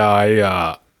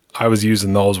 I was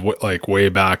using those like way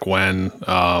back when,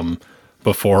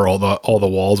 before all the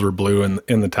walls were blue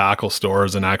in the tackle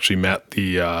stores, and actually met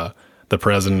the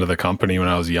president of the company when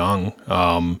I was young.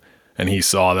 And he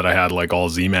saw that I had like all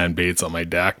Z-Man baits on my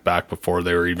deck back before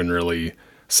they were even really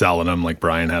selling them. Like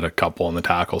Brian had a couple in the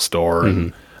tackle store,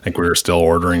 and I think we were still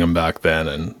ordering them back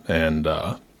then. And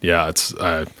I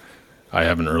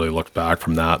haven't really looked back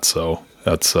from that. So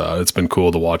that's it's been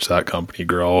cool to watch that company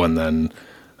grow, and then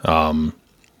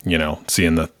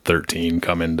seeing the 13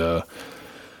 come into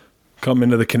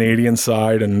the Canadian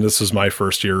side. And this was my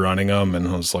first year running them, and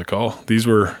I was like, oh, these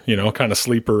were, kind of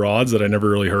sleeper rods that I never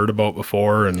really heard about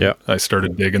before. And I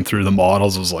started digging through the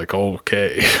models. I was like, oh,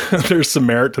 okay, there's some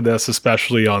merit to this,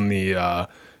 especially on the,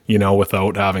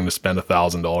 without having to spend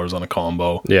 $1,000 on a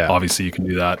combo. Yeah. Obviously you can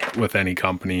do that with any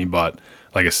company, but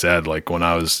like I said, like when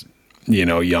I was,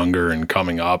 younger and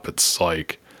coming up, it's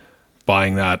like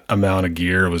buying that amount of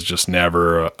gear was just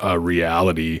never a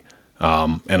reality.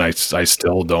 And I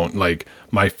still don't, like,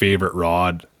 my favorite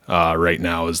rod right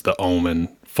now is the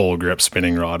Omen full grip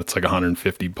spinning rod, it's like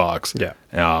 $150.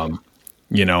 Yeah.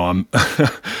 You know, I'm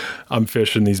I'm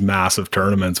fishing these massive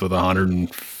tournaments with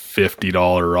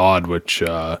 $150 rod, which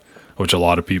a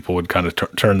lot of people would kind of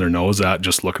turn their nose at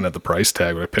just looking at the price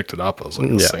tag. When I picked it up, I was like,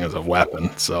 this thing is a weapon.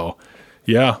 So,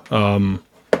 yeah,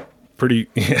 pretty.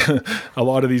 A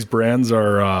lot of these brands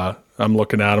are. I'm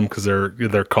looking at them because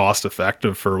they're cost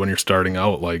effective for when you're starting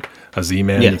out. Like a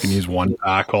Z-Man, you can use one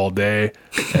pack all day,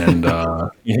 and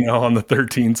you know, on the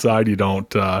 13 side, you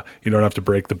don't have to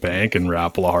break the bank and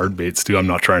wrap a lot of hard baits too. I'm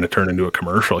not trying to turn into a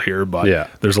commercial here,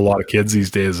 but there's a lot of kids these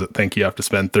days that think you have to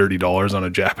spend $30 on a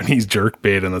Japanese jerk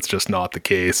bait, and that's just not the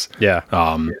case. Yeah.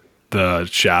 The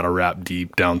Shadow Rap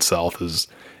Deep down south is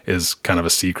kind of a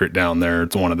secret down there.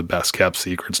 It's one of the best kept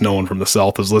secrets. No one from the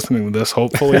south is listening to this,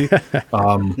 hopefully.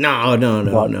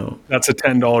 No. That's a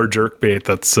 $10 jerk bait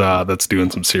that's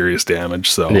doing some serious damage.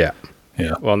 So yeah.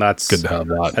 Well, that's good to have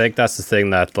that. I think that's the thing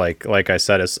that like I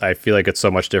said, is I feel like it's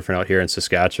so much different out here in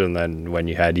Saskatchewan than when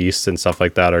you had east and stuff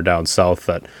like that, or down south.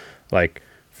 That like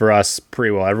for us,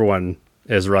 pretty well everyone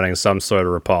is running some sort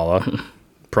of Rapala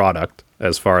product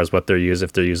as far as what they're using,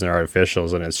 if they're using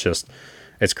artificials, and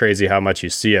it's crazy how much you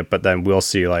see it. But then we'll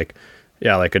see like a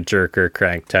jerker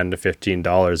crank $10 to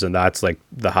 $15, and that's like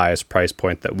the highest price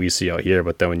point that we see out here.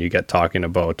 But then when you get talking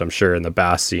about, I'm sure in the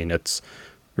bass scene, it's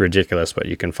ridiculous what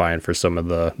you can find for some of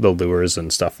the lures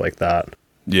and stuff like that.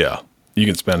 Yeah, you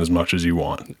can spend as much as you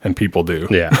want, and people do.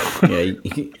 Yeah.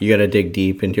 You got to dig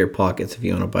deep into your pockets if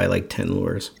you want to buy like 10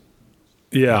 lures.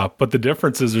 Yeah, but the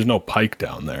difference is there's no pike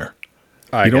down there.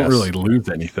 You don't really lose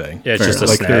anything. Yeah, it's just a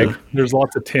snag. There's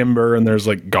lots of timber, and there's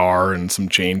like gar and some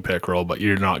chain pickerel, but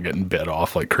you're not getting bit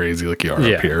off like crazy like you are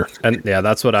up here. And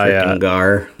that's what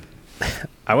gar.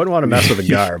 I wouldn't want to mess with a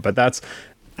gar, but that's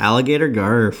alligator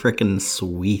gar are freaking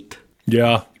sweet.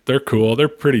 Yeah, they're cool. They're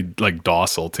pretty like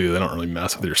docile too. They don't really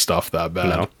mess with your stuff that bad.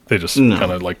 No. They just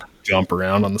kind of like jump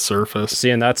around on the surface.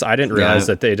 See, and I didn't realize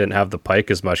that they didn't have the pike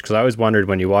as much, because I always wondered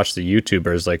when you watch the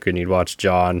YouTubers, like when you'd watch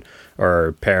John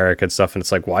or Peric and stuff, and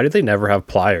it's like, why do they never have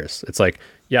pliers? It's like,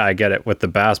 yeah, I get it with the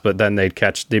bass, but then they'd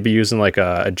be using like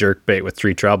a jerk bait with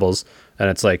 3 trebles,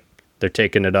 and it's like they're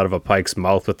taking it out of a pike's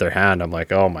mouth with their hand. I'm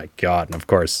like, oh my God. And of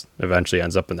course, eventually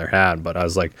ends up in their hand, but I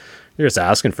was like, you're just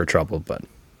asking for trouble, but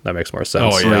that makes more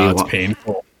sense. Oh yeah, it's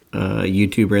painful.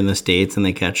 YouTuber in the States, and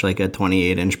they catch like a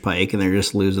 28-inch pike, and they're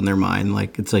just losing their mind.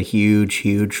 Like it's a huge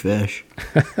fish.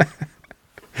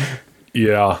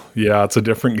 Yeah, it's a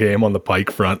different game on the pike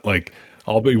front. Like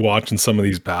I'll be watching some of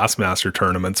these Bassmaster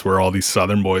tournaments where all these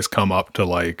Southern boys come up to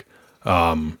like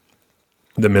the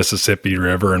Mississippi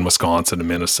River in Wisconsin and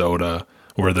Minnesota,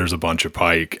 where there's a bunch of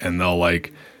pike, and they'll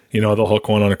like, they'll hook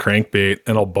one on a crankbait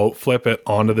and they'll boat flip it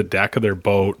onto the deck of their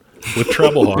boat with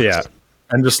treble hooks. Yeah.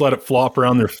 And just let it flop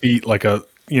around their feet like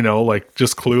like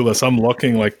just clueless. I'm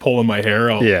looking like pulling my hair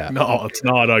out. Yeah. No, it's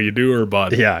not how you do her,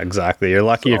 bud. Yeah, exactly. You're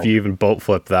lucky if you even boat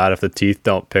flip that, if the teeth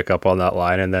don't pick up on that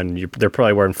line, and then they're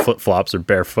probably wearing flip-flops or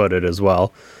barefooted as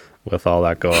well with all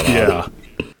that going on.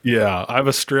 Yeah. I have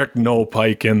a strict no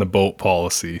pike in the boat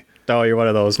policy. Oh, you're one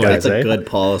of those guys, That's a good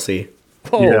policy.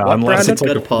 Oh, yeah, unless it's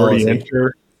like good a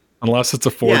 40-incher. Unless it's a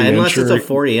 40-incher. Yeah, unless it's a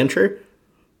 40-incher.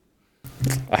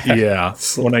 Yeah,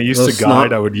 when I used to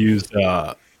guide, I would use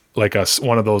like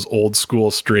one of those old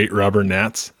school straight rubber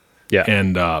nets. Yeah,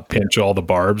 and pinch all the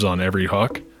barbs on every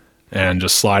hook, and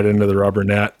just slide into the rubber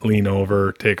net, lean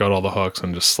over, take out all the hooks,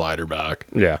 and just slide her back.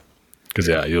 Yeah, because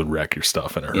you'll wreck your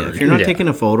stuff in a hurry. Yeah, if you're not taking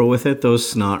a photo with it, those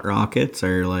snot rockets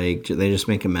are like, they just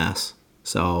make a mess.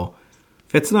 So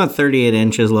if it's not 38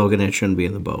 inches, Logan, it shouldn't be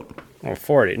in the boat. Oh,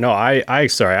 40. No, I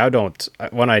don't.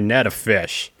 When I net a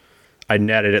fish, I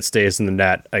net it stays in the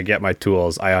net. I get my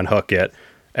tools, I unhook it,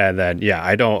 and then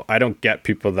I don't get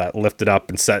people that lift it up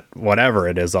and set whatever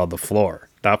it is on the floor.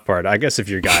 That part, I guess if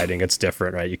you're guiding, it's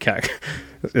different, right? You can't,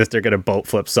 if they're gonna boat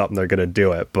flip something, they're gonna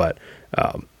do it. But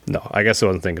no, I guess I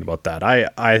wasn't thinking about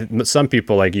that. Some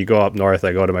people, like, you go up north,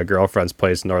 I go to my girlfriend's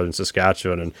place in northern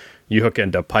Saskatchewan, and you hook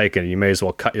into pike, and you may as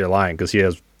well cut your line, because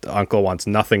the uncle wants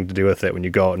nothing to do with it when you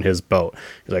go out in his boat.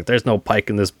 He's like, there's no pike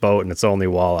in this boat, and it's only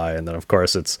walleye. And then of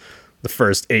course it's the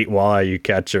first 8 walleye you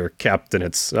catch are kept, and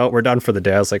it's, we're done for the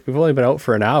day. I was like, we've only been out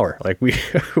for an hour. Like we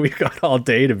got all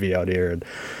day to be out here. And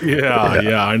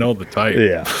yeah, I know the type.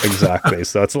 Yeah, exactly.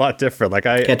 So it's a lot different. Like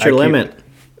catch your limit.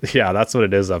 Yeah, that's what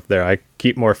it is up there. I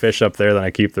keep more fish up there than I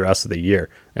keep the rest of the year,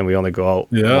 and we only go out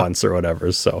once or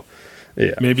whatever. So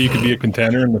yeah, maybe you could be a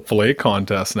contender in the fillet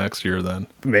contest next year then.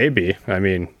 Maybe. I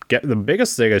mean, the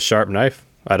biggest thing is sharp knife.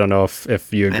 I don't know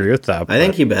if you agree with that. I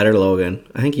think you better, Logan.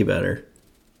 I think you better.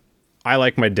 I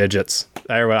like my digits.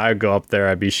 When I go up there,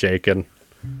 I'd be shaking.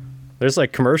 There's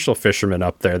like commercial fishermen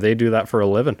up there. They do that for a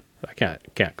living. I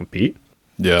can't compete.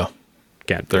 Yeah,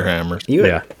 Can't. they're hammers. You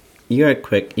Yeah. you got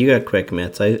quick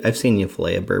mitts. I've seen you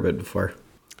fillet a burbot before.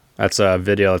 That's a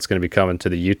video that's going to be coming to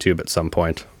the YouTube at some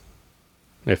point.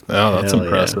 If Oh, that's Hell yeah.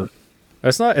 impressive.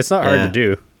 it's not hard Yeah. to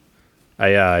do.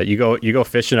 You go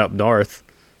fishing up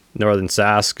northern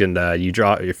Sask, and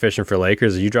you're fishing for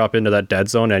Lakers. You drop into that dead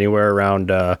zone anywhere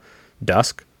around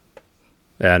dusk,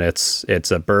 and it's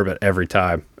a burbot every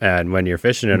time. And when you're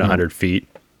fishing in 100 feet,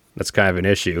 that's kind of an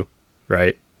issue,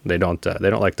 right? They don't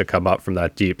like to come up from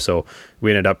that deep. So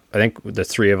we ended up, I think the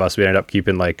three of us, we ended up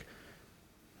keeping like,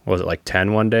 what was it, like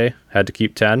 10 one day? Had to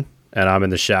keep 10. And I'm in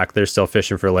the shack. They're still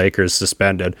fishing for Lakers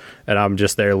suspended. And I'm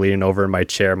just there leaning over in my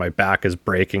chair. My back is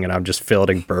breaking and I'm just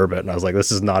filleting burbot. And I was like,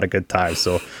 this is not a good time.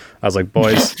 So I was like,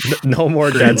 boys, no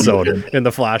more dead zone in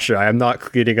the flasher. I am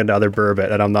not eating another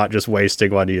burbot and I'm not just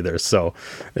wasting one either. So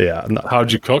yeah.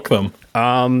 How'd you cook them?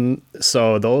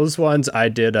 So those ones I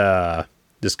did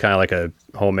just kind of like a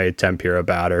homemade tempura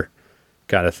batter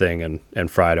kind of thing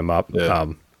and fried them up.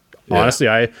 Yeah. Honestly,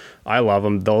 I love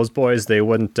them. Those boys, they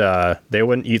wouldn't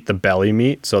eat the belly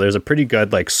meat. So there's a pretty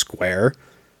good like square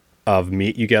of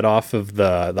meat you get off of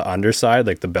the underside,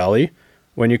 like the belly,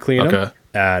 when you clean them. Okay.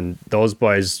 And those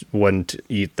boys wouldn't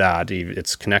eat that.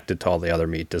 It's connected to all the other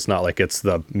meat. It's not like it's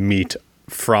the meat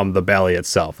from the belly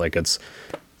itself. Like it's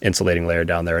insulating layer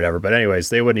down there or whatever. But anyways,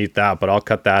 they wouldn't eat that, but I'll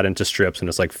cut that into strips and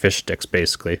it's like fish sticks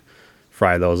basically.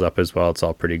 Fry those up as well. It's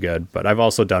all pretty good. But I've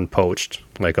also done poached,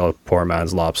 like a poor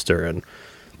man's lobster, and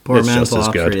Poor it's man's just as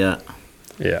lobster, good. yeah.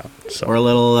 Yeah. So Or a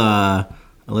little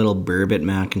burbot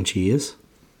mac and cheese.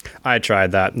 I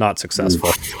tried that, not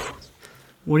successful.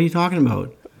 What are you talking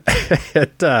about?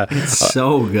 It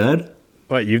So good.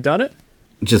 what, you've done it?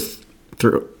 Just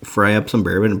fry up some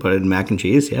bourbon and put it in mac and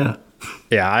cheese. Yeah.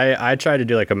 Yeah, I tried to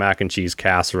do like a mac and cheese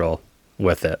casserole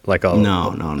with it, like a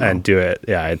No. and do it.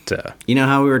 Yeah, You know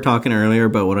how we were talking earlier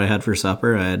about what I had for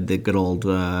supper? I had the good old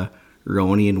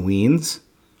Roni and Weens.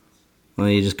 Well,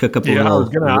 you just cook up a Yeah, I little. was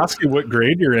going to ask you what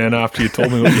grade you're in after you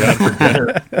told me what you had for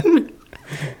dinner.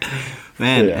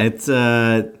 Man, it's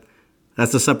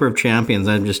that's the supper of champions.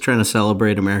 I'm just trying to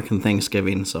celebrate American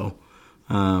Thanksgiving. So,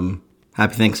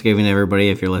 happy Thanksgiving, everybody!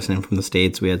 If you're listening from the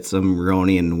States, we had some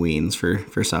Roni and Weens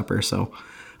for supper. So,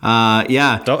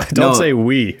 yeah. don't say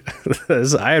we.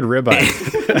 I had ribeye.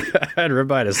 I had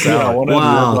ribeye to Yeah, salad. one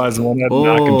Wow. had ribeyes and one had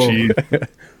mac and cheese.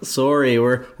 Sorry,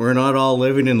 we're not all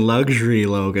living in luxury,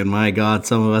 Logan. My God,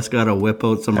 some of us got to whip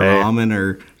out some ramen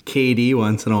or KD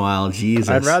once in a while. Jesus,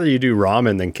 I'd rather you do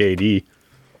ramen than KD.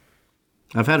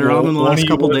 I've had ramen the One last of you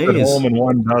couple lives at days. home and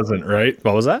one doesn't, right?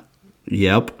 What was that?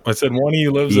 Yep. I said one of you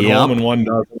lives at Yep. home and one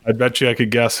doesn't. I bet you I could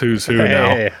guess who's who now.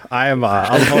 Hey, I'm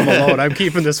home alone. I'm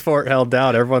keeping this fort held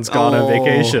down. Everyone's gone on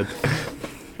vacation.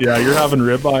 Yeah, you're having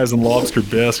ribeyes and lobster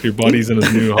bisque. Your buddy's in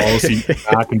his new house eating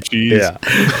mac and cheese. Yeah.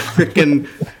 Freaking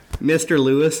Mr.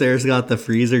 Lewis there's got the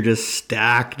freezer just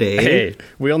stacked, eh? Hey,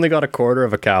 we only got a quarter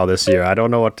of a cow this year. I don't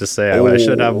know what to say. I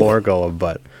should have more going,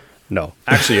 but no.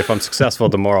 Actually, if I'm successful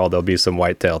tomorrow, there'll be some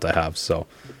whitetail to have. So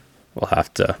we'll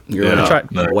have to You're Yeah. try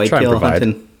No. and whitetail provide.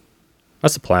 hunting.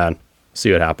 That's the plan.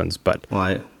 See what happens. But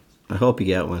Well, I hope you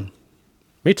get one.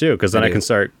 me too, because then I I do. can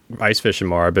start ice fishing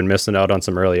more. I've been missing out on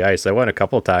some early ice. I went a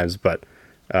couple of times, but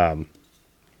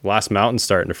last mountain's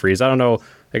starting to freeze. I don't know.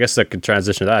 I guess I could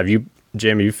transition to that. Have you,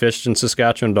 Jamie, you fished in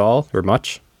Saskatchewan at all or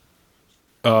much?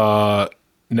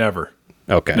 Never.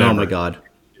 Okay. Oh my God.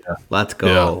 Let's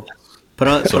go. Yeah. Put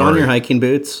on Sorry. your hiking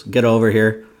boots, get over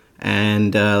here,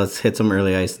 and let's hit some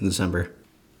early ice in December.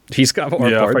 He's got more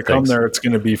Yeah, if I important come things. there, it's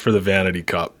going to be for the Vanity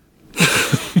Cup.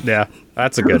 Yeah,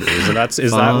 that's a good reason.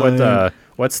 Is that what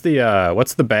what's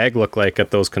the bag look like at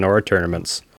those Kenora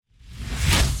tournaments?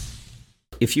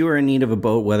 If you are in need of a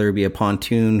boat, whether it be a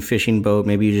pontoon, fishing boat,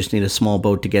 maybe you just need a small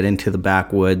boat to get into the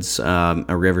backwoods, a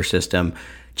river system,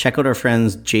 check out our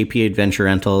friends JP Adventure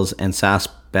Rentals and SAS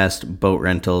Best Boat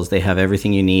Rentals. They have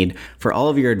everything you need for all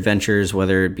of your adventures,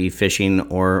 whether it be fishing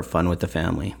or fun with the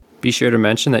family. Be sure to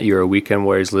mention that you're a Weekend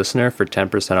Warriors listener for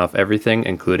 10% off everything,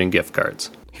 including gift cards.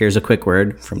 Here's a quick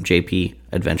word from JP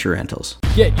Adventure Rentals.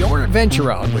 Get your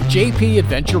adventure on with JP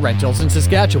Adventure Rentals in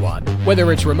Saskatchewan.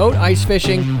 Whether it's remote ice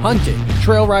fishing, hunting,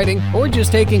 trail riding, or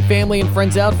just taking family and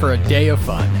friends out for a day of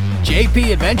fun,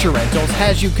 JP Adventure Rentals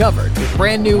has you covered with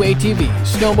brand new ATVs,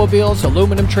 snowmobiles,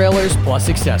 aluminum trailers, plus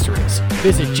accessories.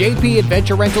 Visit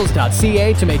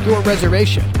jpadventurerentals.ca to make your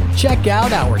reservation. Check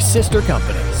out our sister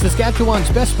company, Saskatchewan's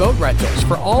Best Boat Rentals,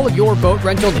 for all of your boat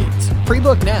rental needs.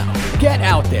 Pre-book now. Get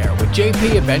out there with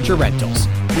JP Adventure Rentals.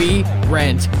 We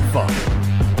rent fun.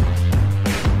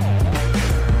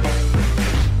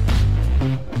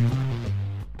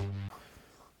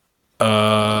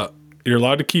 you're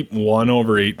allowed to keep 1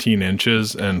 over 18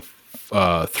 inches and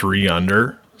 3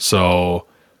 under. So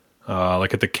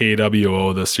like at the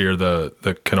KWO this year,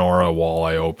 the Kenora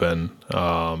Walleye Open,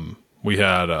 we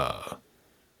had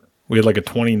like a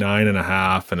 29 and a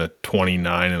half and a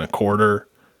 29 and a quarter,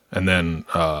 and then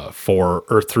 4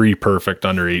 or 3 perfect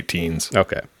under 18s.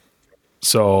 Okay.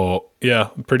 So yeah,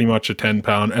 pretty much a 10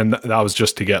 pound, and that was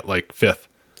just to get like 5th.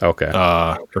 Okay.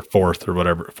 Or 4th or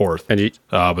whatever, 4th. And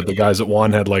but the guys that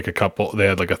won had like they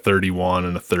had like a 31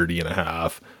 and a 30 and a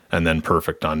half, and then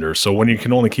perfect under. So when you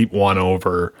can only keep 1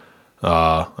 over,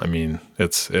 I mean,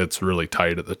 it's really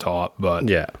tight at the top, but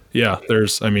yeah,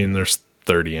 there's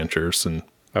 30 inchers, and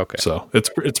okay. So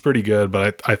it's pretty good,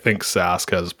 but I think Sask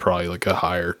has probably like a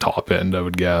higher top end, I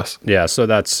would guess. Yeah. So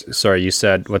sorry, you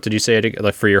said, what did you say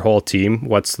like for your whole team?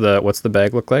 What's the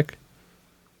bag look like?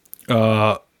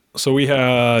 So we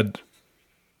had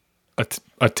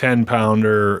a 10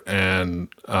 pounder and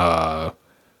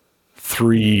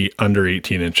 3 under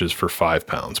 18 inches for 5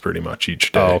 pounds pretty much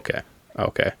each day. Oh, okay.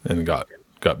 Okay. And got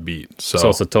beat. So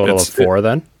it's a total of 4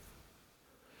 then?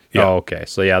 Yeah. Oh, okay.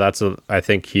 So yeah, I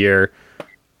think here,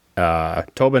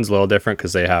 Tobin's a little different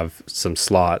because they have some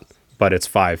slot, but it's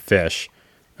 5 fish.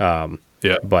 Yeah.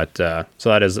 But, so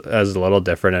that is a little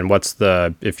different. And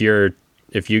if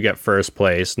you get first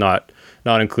place, not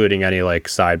including any like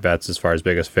side bets as far as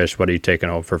biggest fish, what are you taking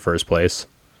home for first place?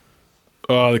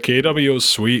 The KW is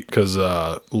sweet because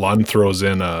Lund throws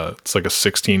in it's like a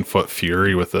 16-foot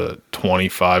Fury with a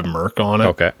 25 Merc on it.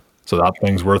 Okay. So that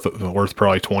thing's worth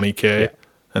probably 20K,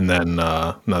 and then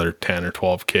another 10 or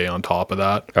 12K on top of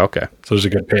that. Okay. So there's a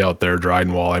good payout there.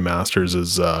 Dryden Walleye Masters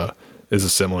is a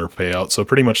similar payout. So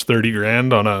pretty much 30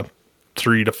 grand on a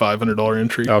 $300 to $500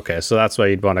 entry. Okay, so that's why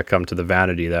you'd want to come to the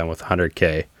Vanity then with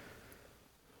 100K.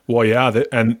 Well, yeah,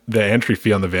 and the entry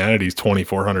fee on the Vanity is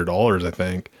 $2,400, I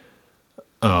think.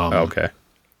 Okay.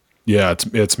 Yeah,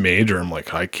 it's major. I'm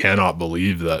like, I cannot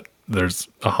believe that there's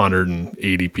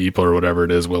 180 people or whatever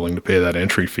it is willing to pay that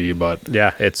entry fee. But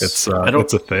yeah, it's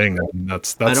a thing. I mean,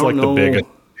 that's like the biggest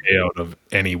payout of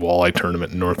any walleye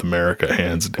tournament in North America,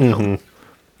 hands down. Mm-hmm.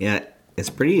 Yeah. It's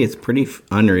pretty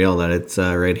unreal that it's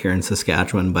right here in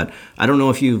Saskatchewan. But I don't know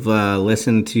if you've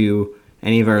listened to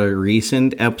any of our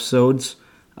recent episodes,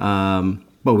 but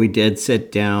we did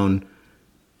sit down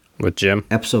with Jim.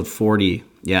 Episode 40.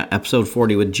 Yeah, episode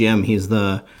 40 with Jim. He's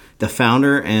the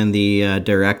founder and the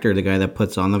director, the guy that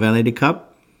puts on the Vanity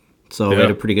Cup. So we had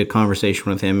a pretty good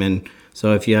conversation with him. And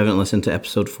so if you haven't listened to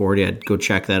episode 40, I'd go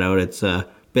check that out. It's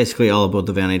basically all about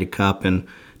the Vanity Cup, and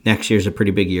next year's a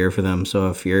pretty big year for them. So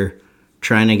if you're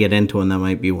trying to get into one, that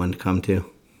might be one to come to.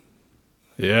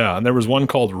 Yeah, and there was one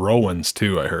called Rowan's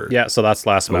too, I heard. Yeah, so that's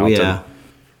Last Mountain. Yeah.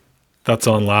 That's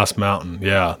on Last Mountain.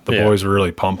 Yeah, the boys were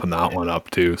really pumping that one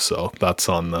up too. So that's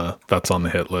on the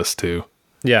hit list too.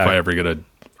 Yeah, if I ever get a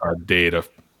day to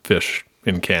fish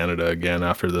in Canada again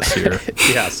after this year.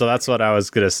 Yeah, so that's what I was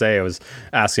gonna say. I was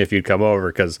asking if you'd come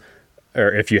over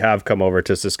or if you have come over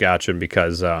to Saskatchewan,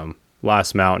 because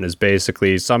Last Mountain is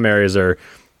basically, some areas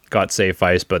got safe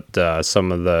ice, but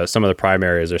some of the prime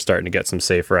areas are starting to get some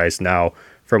safer ice now,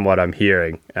 from what I'm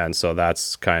hearing. And so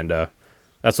that's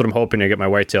what I'm hoping to get my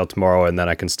whitetail tomorrow, and then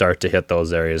I can start to hit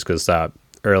those areas, because that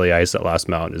early ice at Last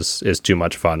Mountain is too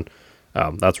much fun.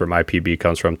 That's where my PB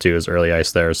comes from too, is early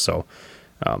ice there. So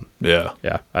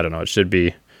yeah, I don't know, it should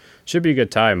be a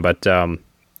good time. But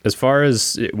as far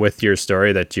as with your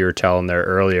story that you were telling there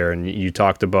earlier, and you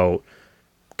talked about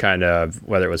kind of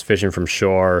whether it was fishing from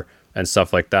shore and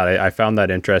stuff like that, I found that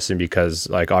interesting, because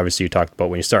like obviously you talked about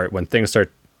when things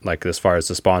start, like as far as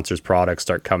the sponsors' products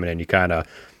start coming in, you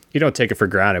don't take it for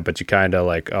granted, but you kind of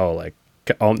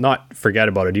not forget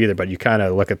about it either, but you kind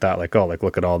of look at that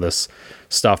look at all this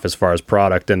stuff as far as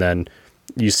product. And then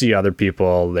you see other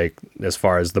people, like as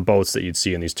far as the boats that you'd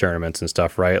see in these tournaments and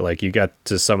stuff, right? Like you get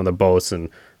to some of the boats and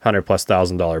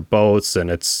 $100,000+ boats, and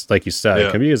it's like you said,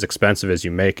 it can be as expensive as you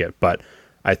make it. But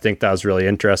I think that was really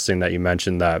interesting that you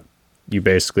mentioned that you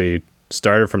basically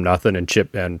started from nothing,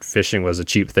 and fishing was a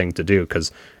cheap thing to do,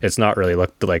 because it's not really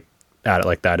looked like at it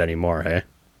like that anymore. Hey,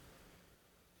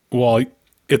 well,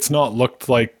 it's not looked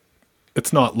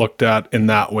at in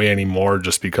that way anymore,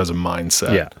 just because of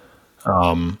mindset.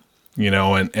 Yeah.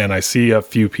 And I see a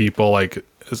few people, like,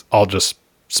 I'll just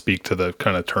speak to the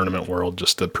kind of tournament world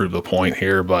just to prove the point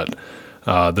here, but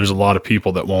there's a lot of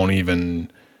people that won't even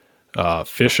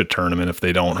fish a tournament if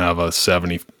they don't have a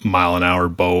 70-mile-an-hour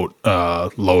boat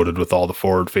loaded with all the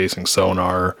forward-facing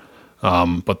sonar.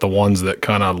 But the ones that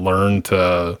kind of learn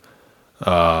to,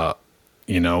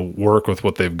 work with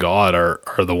what they've got are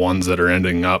the ones that are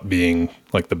ending up being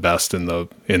like the best in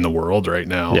the world right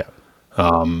now.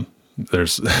 Yeah.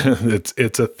 there's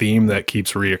it's a theme that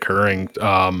keeps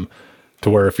reoccurring, to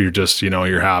where if you're just,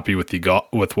 you're happy with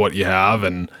with what you have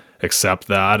and accept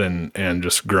that and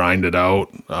just grind it out.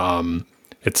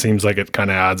 It seems like it kind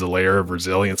of adds a layer of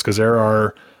resilience, because there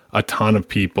are a ton of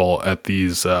people at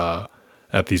these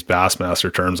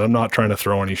Bassmaster terms. I'm not trying to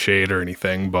throw any shade or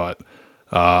anything, but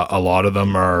a lot of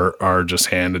them are just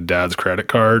handed dad's credit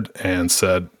card and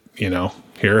said,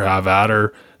 here, have at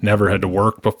her. Never had to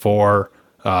work before.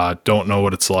 Don't know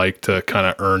what it's like to kind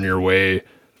of earn your way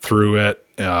through it.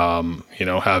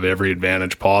 Have every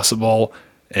advantage possible,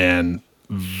 and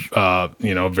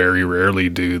very rarely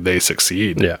do they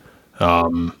succeed. Yeah.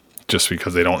 Just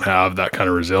because they don't have that kind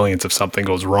of resilience. If something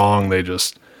goes wrong, they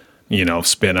just,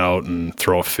 spin out and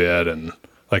throw a fit. And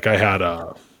like I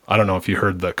don't know if you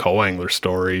heard the co-angler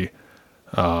story,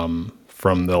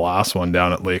 from the last one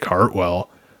down at Lake Hartwell.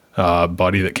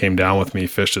 Buddy that came down with me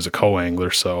fished as a co-angler.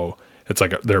 So it's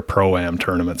like their pro-am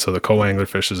tournament. So the co-angler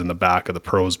fishes in the back of the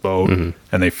pros boat,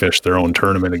 and they fish their own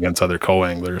tournament against other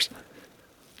co-anglers.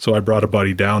 So I brought a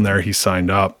buddy down there. He signed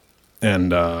up,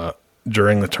 and,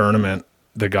 during the tournament,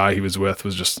 the guy he was with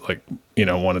was just like,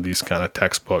 one of these kind of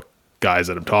textbook guys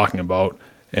that I'm talking about,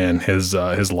 and his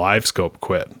live scope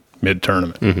quit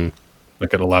mid-tournament,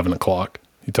 like at 11 o'clock.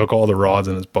 He took all the rods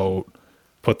in his boat,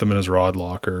 put them in his rod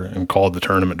locker, and called the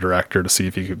tournament director to see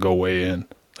if he could go weigh in.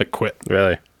 Like, quit.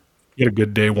 Really? He had a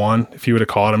good day one. If he would have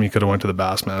caught him, he could have went to the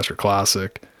Bassmaster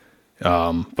Classic.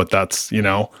 But that's,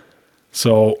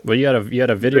 so. Well, you had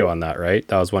a video on that, right?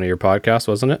 That was one of your podcasts,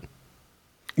 wasn't it?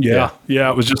 Yeah.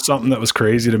 It was just something that was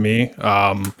crazy to me.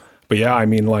 But yeah, I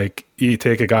mean, like, you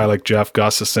take a guy like Jeff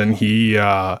Gustafson, he, he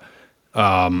had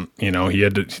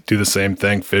to do the same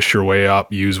thing, fish your way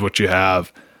up, use what you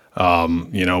have.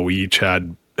 We each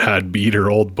had beater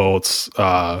old boats,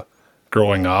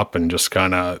 growing up, and just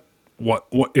kind of what,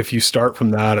 if you start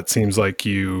from that, it seems like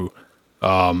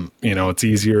it's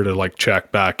easier to like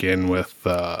check back in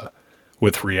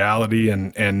with reality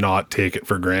and not take it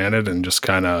for granted, and just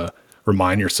kind of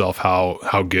remind yourself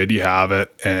how good you have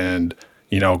it. And,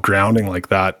 grounding like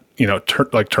that,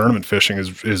 like tournament fishing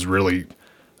is really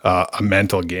a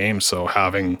mental game. So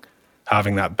having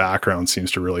that background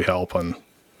seems to really help on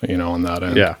that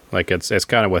end. Yeah. Like it's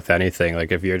kind of with anything.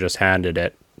 Like if you're just handed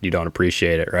it, you don't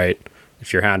appreciate it, right?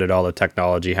 If you're handed all the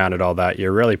technology, handed all that,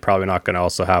 you're really probably not going to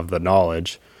also have the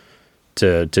knowledge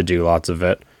to do lots of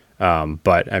it.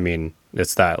 But I mean,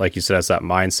 it's that, like you said, it's that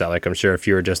mindset. Like I'm sure if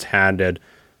you were just handed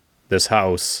this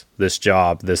house, this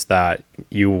job, that,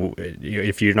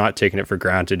 if you're not taking it for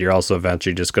granted, you're also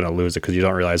eventually just going to lose it, because you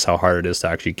don't realize how hard it is to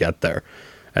actually get there.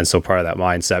 And so part of that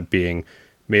mindset being,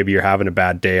 maybe you're having a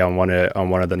bad day on one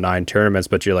of the 9 tournaments,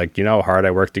 but you're like, how hard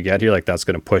I worked to get here, like that's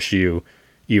going to push you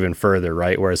even further,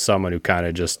 right? Whereas someone who kind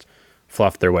of just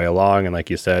fluffed their way along, and like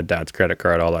you said, dad's credit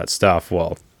card, all that stuff,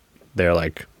 well, they're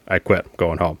like, I quit,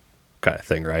 going home, kind of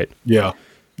thing, right? Yeah,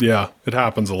 it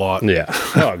happens a lot. Yeah,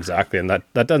 no, exactly. And that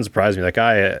doesn't surprise me. Like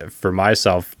for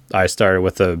myself, I started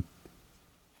with I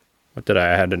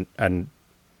had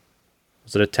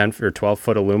was it a 10 or 12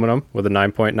 foot aluminum with a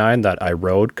 9.9 that I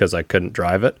rode because I couldn't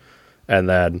drive it. And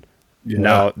then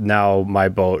now my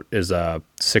boat is a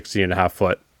 16.5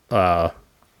 foot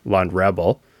Lund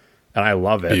Rebel, and I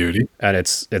love it. Beauty. And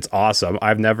it's awesome.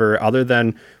 I've never, other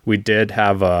than we did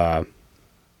have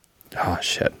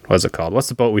what's it called? What's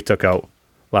the boat we took out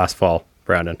last fall,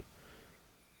 Brandon?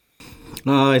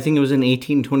 I think it was an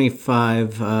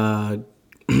 1825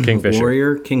 Kingfisher.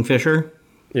 Warrior Kingfisher.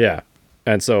 Yeah.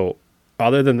 And so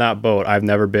other than that boat, I've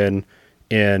never been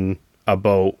in a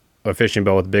fishing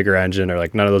boat with a bigger engine, or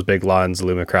like none of those big Lunds,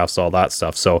 Alumacrafts, all that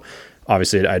stuff. So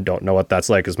obviously I don't know what that's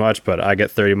like as much, but I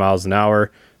get 30 miles an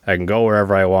hour. I can go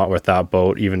wherever I want with that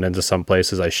boat, even into some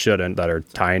places I shouldn't that are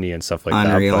tiny and stuff like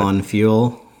that. Unreal on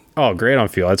fuel. Oh, great on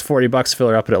fuel. It's $40 to fill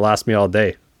her up, and it lasts me all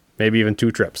day, maybe even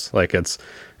 2 trips. Like it's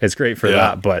great for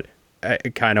that. But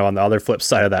kind of on the other flip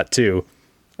side of that too,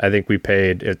 I think we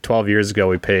paid 12 years ago.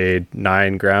 We paid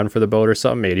 $9,000 for the boat or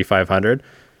something, $8,500,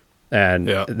 and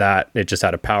that it just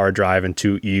had a power drive and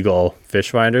 2 Eagle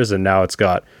fish finders, and now it's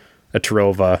got a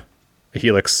Terova, a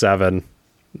Helix 7,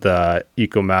 the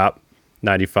EcoMap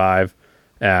 95,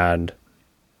 and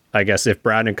I guess if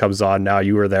Brandon comes on now,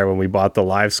 you were there when we bought the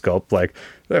live scope. Like,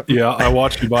 yeah, I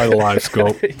watched you buy the live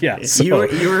scope. Yeah, so.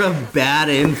 You were a bad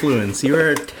influence. You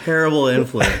were a terrible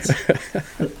influence.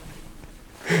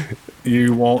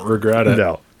 You won't regret it.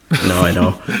 No, I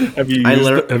know. Have you used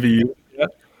it yet?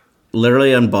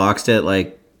 Literally unboxed it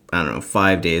like, I don't know,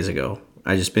 5 days ago.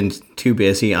 I just been too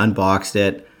busy, unboxed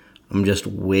it. I'm just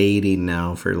waiting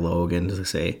now for Logan to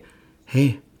say,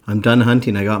 "Hey, I'm done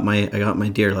hunting. I got my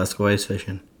deer. Let's go ice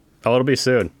fishing." Oh, it'll be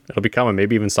soon. It'll be coming,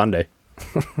 maybe even Sunday.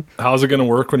 How's it going to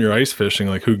work when you're ice fishing?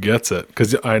 Like, who gets it?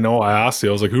 Because I know I asked you,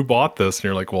 I was like, who bought this? And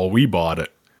you're like, well, we bought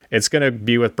it. It's going to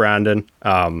be with Brandon.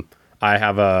 I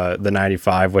have the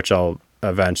 95, which I'll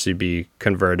eventually be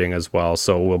converting as well.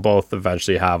 So we'll both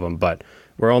eventually have them, but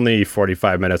we're only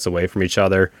 45 minutes away from each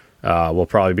other. We'll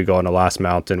probably be going to Last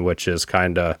Mountain, which is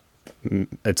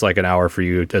it's like an hour for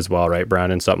you as well, right,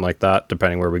 Brandon? Something like that,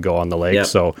 depending where we go on the lake. Yep.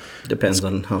 So depends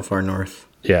on how far north.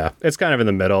 Yeah, it's kind of in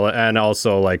the middle. And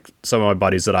also, like, some of my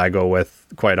buddies that I go with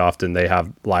quite often, they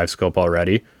have live scope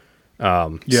already.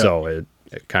 So it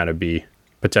kind of be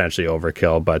potentially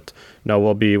overkill. But no,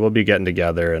 we'll be getting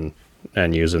together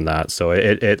and using that. So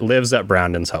it lives at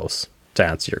Brandon's house, to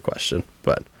answer your question.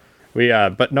 But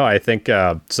but no, I think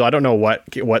so. I don't know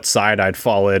what side I'd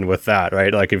fall in with that,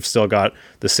 right? Like, you've still got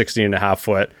the 16.5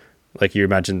 foot. Like you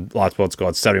mentioned, lots of boats go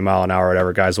at 70 mile an hour or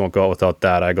whatever. Guys won't go out without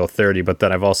that. I go 30, but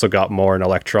then I've also got more in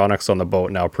electronics on the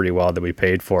boat now pretty well that we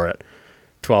paid for it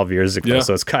 12 years ago. Yeah.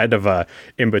 So it's kind of a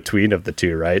in between of the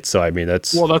two, right? So, I mean,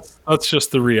 that's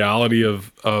just the reality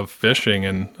of fishing.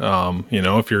 And,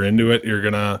 if you're into it, you're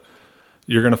going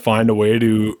to find a way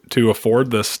to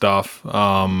afford this stuff.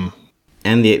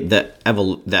 And the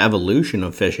evolution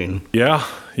of fishing. Yeah.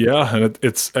 And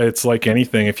it's like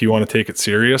anything. If you want to take it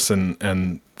serious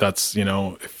and that's,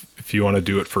 if you want to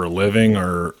do it for a living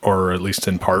or at least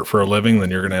in part for a living,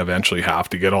 then you're going to eventually have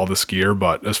to get all this gear.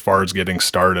 But as far as getting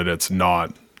started, it's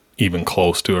not even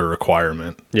close to a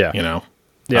requirement. Yeah. I don't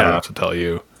have to tell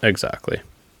you. Exactly.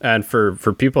 And for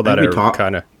people that are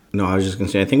kind of... No, I was just going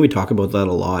to say, I think we talk about that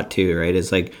a lot too, right?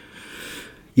 It's like,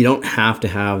 you don't have to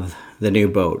have the new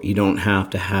boat. You don't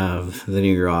have to have the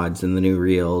new rods and the new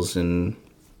reels and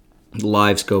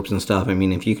live scopes and stuff. I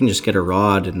mean, if you can just get a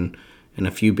rod and a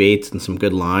few baits and some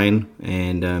good line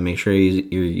and make sure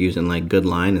you're using like good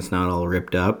line, it's not all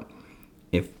ripped up.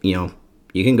 If, you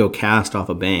can go cast off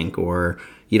a bank, or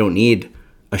you don't need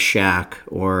a shack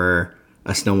or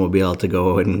a snowmobile to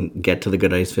go and get to the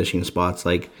good ice fishing spots.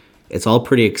 Like, it's all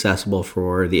pretty accessible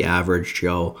for the average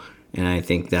Joe. And I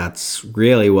think that's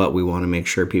really what we want to make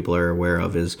sure people are aware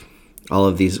of, is all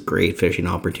of these great fishing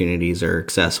opportunities are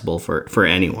accessible for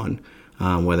anyone,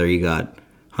 whether you got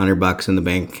 $100 in the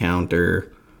bank account or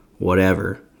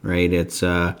whatever, right? It's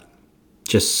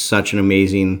just such an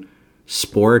amazing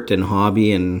sport and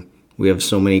hobby, and we have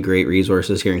so many great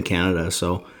resources here in Canada.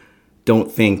 So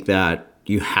don't think that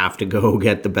you have to go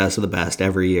get the best of the best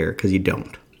every year, because you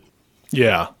don't.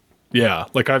 Yeah.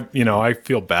 Like I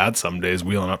feel bad some days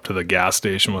wheeling up to the gas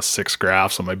station with 6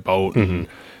 graphs on my boat and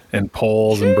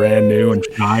poles and brand new and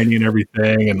shiny and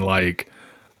everything. And like,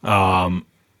 when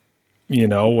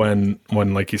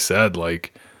like you said,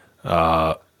 like,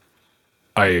 I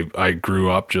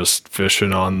grew up just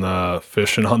fishing on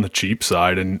the cheap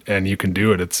side, and you can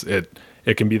do it.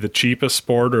 It can be the cheapest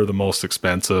sport or the most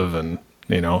expensive, and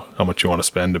how much you want to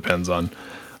spend depends on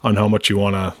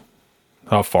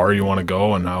how far you want to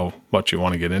go and how much you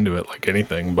want to get into it, like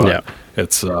anything. But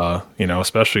it's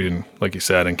especially in, like you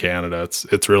said, in Canada,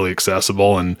 it's really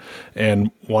accessible.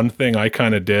 And one thing I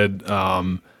kind of did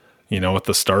at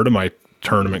the start of my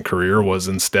tournament career was,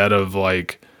 instead of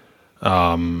like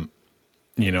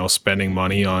spending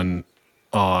money on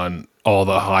all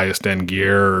the highest end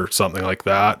gear or something like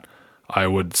that, I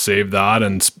would save that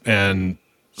and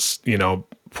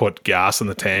put gas in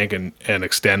the tank and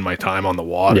extend my time on the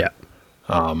water. Yeah.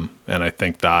 And I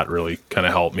think that really kind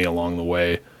of helped me along the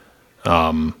way.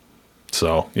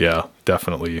 So yeah,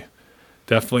 definitely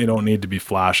don't need to be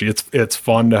flashy. It's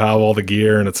fun to have all the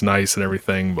gear and it's nice and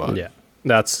everything, but yeah,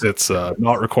 it's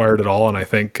not required at all. And I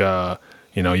think,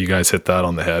 you guys hit that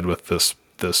on the head with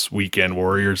this Weekend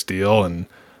Warriors deal. And,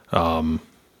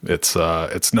 it's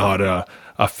not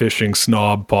a fishing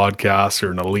snob podcast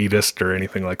or an elitist or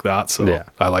anything like that. So yeah.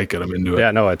 I like it. I'm into it. Yeah,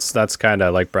 no, that's kind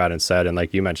of like Brandon said. And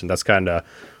like you mentioned, that's kind of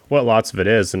what lots of it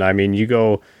is. And I mean, you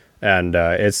go and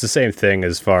it's the same thing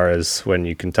as far as when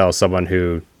you can tell someone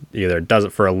who either does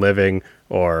it for a living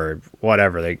or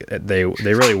whatever, they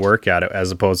really work at it, as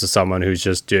opposed to someone who's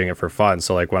just doing it for fun.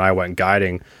 So like when I went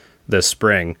guiding this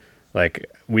spring, like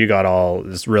we got all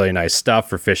this really nice stuff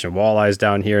for fishing walleyes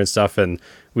down here and stuff. And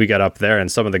we got up there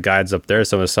and some of the guides up there,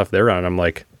 some of the stuff they're running, I'm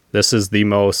like, this is the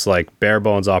most like bare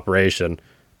bones operation,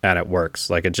 and it works.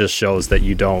 Like, it just shows that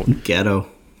you don't ghetto.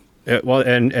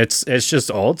 And it's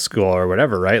just old school or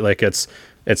whatever, right? Like it's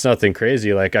nothing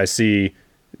crazy. Like I see,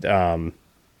 my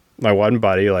one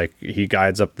buddy, like he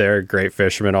guides up there, great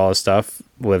fisherman, all this stuff,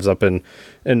 lives up in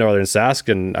northern Sask,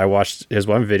 and I watched his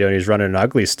one video and he's running an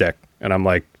ugly stick, and I'm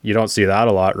like, you don't see that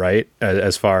a lot, right?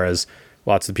 As far as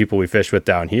lots of people we fish with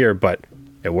down here, but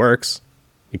it works.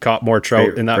 He caught more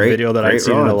trout in that video than I'd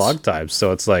seen in a long time.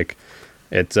 So it's like,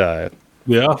 yeah,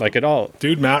 like it all.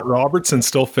 Dude, Matt Robertson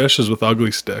still fishes with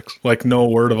ugly sticks. Like, no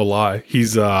word of a lie. He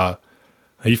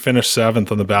finished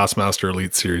 7th on the Bassmaster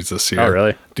Elite Series this year. Oh,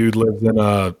 really? Dude lives in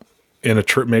a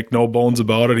make no bones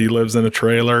about it. He lives in a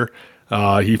trailer.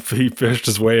 He fished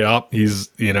his way up. He's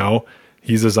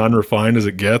as unrefined as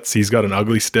it gets. He's got an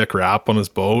ugly stick wrap on his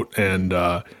boat,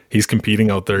 and he's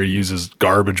competing out there. He uses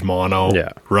garbage mono,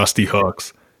 rusty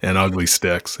hooks, and ugly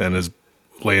sticks, and is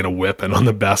laying a whipping on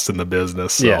the best in the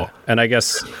business. So. Yeah, and I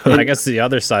guess the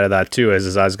other side of that too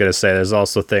is I was going to say there's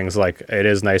also things like it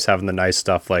is nice having the nice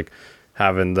stuff, like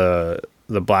having the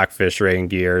Blackfish rain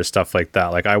gear, stuff like that.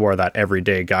 Like I wore that every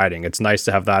day guiding. It's nice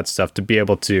to have that stuff to be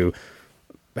able to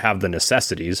have the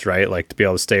necessities, right? Like to be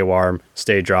able to stay warm,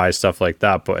 stay dry, stuff like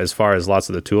that. But as far as lots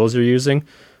of the tools you're using,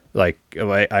 like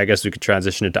I guess we could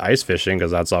transition into ice fishing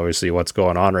because that's obviously what's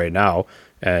going on right now.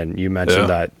 And you mentioned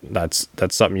that's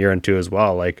something you're into as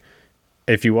well. Like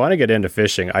if you want to get into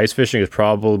fishing, ice fishing is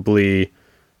probably,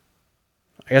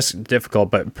 I guess, difficult,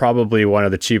 but probably one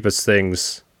of the cheapest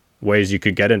ways you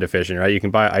could get into fishing, right? You can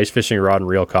buy ice fishing rod and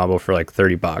reel combo for like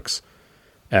 $30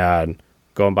 and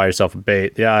go and buy yourself a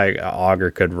bait. Yeah, an auger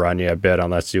could run you a bit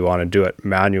unless you want to do it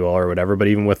manual or whatever. But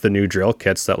even with the new drill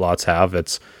kits that lots have,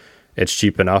 it's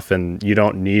cheap enough, and you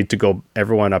don't need to go.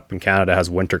 Everyone up in Canada has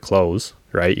winter clothes,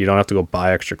 right? You don't have to go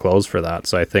buy extra clothes for that.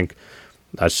 So I think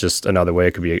that's just another way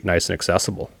it could be nice and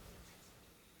accessible.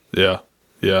 Yeah,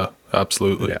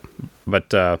 absolutely. Yeah,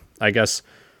 but I guess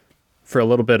for a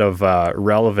little bit of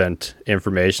relevant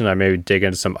information, I maybe dig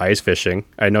into some ice fishing.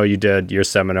 I know you did your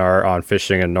seminar on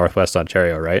fishing in Northwest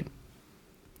Ontario, right?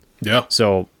 Yeah.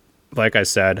 So, like I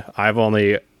said,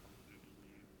 the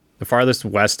farthest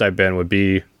west I've been would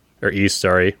be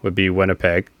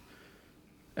Winnipeg.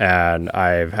 And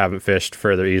I haven't fished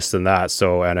further east than that.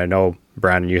 So, and I know,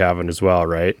 Brandon, you haven't as well,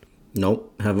 right?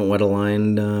 Nope, haven't wet a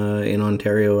line in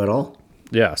Ontario at all.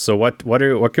 Yeah. So what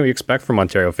can we expect from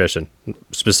Ontario fishing,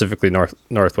 specifically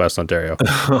Northwest Ontario?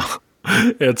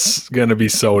 It's gonna be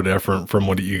so different from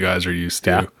what you guys are used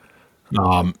to.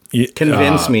 Yeah.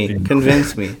 Convince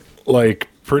me. Like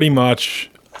pretty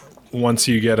much, once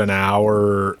you get an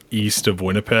hour east of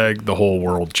Winnipeg, the whole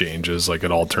world changes. Like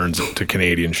it all turns to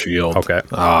Canadian Shield. Okay.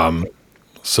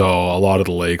 So a lot of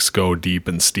the lakes go deep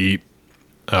and steep.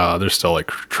 There's still like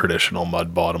traditional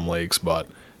mud bottom lakes, but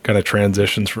kind of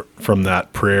transitions from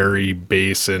that prairie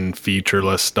basin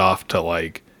featureless stuff to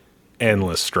like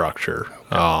endless structure.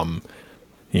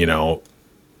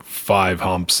 5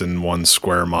 humps in 1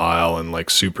 square mile and like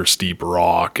super steep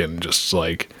rock and just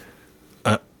like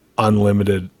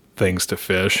unlimited things to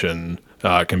fish, and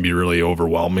can be really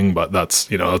overwhelming, but that's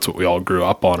what we all grew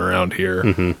up on around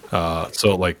here.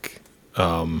 So like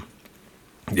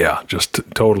just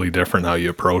totally different how you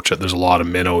approach it. There's a lot of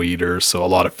minnow eaters, so a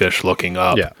lot of fish looking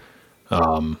up.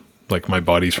 Like my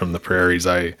buddies from the prairies,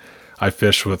 I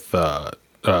fished with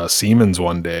Siemens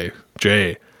one day,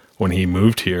 Jay, when he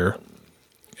moved here,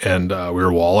 and we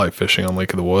were walleye fishing on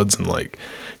Lake of the Woods, and like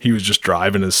he was just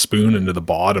driving his spoon into the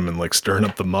bottom and like stirring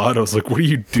up the mud. I was like, what are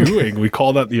you doing? We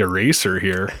call that the eraser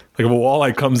here. Like if a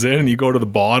walleye comes in and you go to the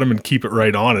bottom and keep it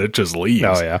right on it, it just leaves.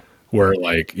 Oh yeah. Where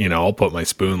like, I'll put my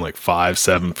spoon like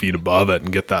 5-7 feet above it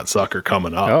and get that sucker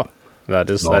coming up. Oh, that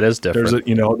is different.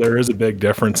 There is a big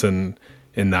difference in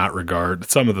that regard.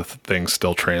 Some of the things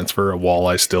still transfer. A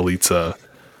walleye still eats a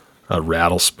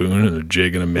rattle spoon and a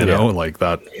jig and a minnow, like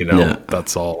that.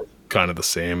 That's all kind of the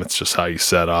same. It's just how you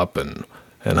set up and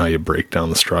how you break down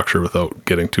the structure without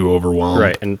getting too overwhelmed.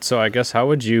 Right. And so I guess how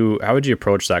would you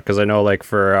approach that? Because I know like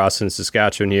for us in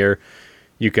Saskatchewan here,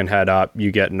 you can head up,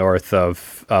 you get north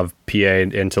of PA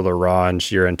into La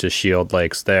Ronge, you're into Shield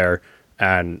Lakes there.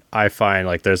 And I find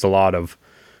like there's a lot of,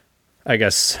 I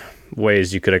guess,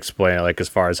 ways you could explain it. Like as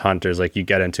far as hunters, like you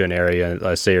get into an area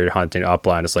and say you're hunting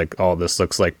upland, it's like, oh, this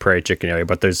looks like prairie chicken area,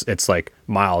 but it's like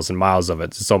miles and miles of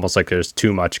it. It's almost like there's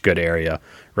too much good area,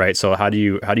 right? So how do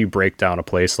you break down a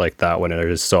place like that when there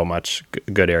is so much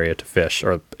good area to fish,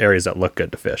 or areas that look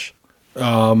good to fish?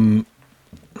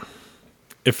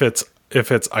 If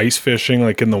it's ice fishing,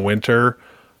 like in the winter,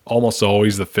 almost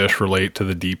always the fish relate to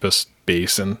the deepest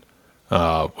basin.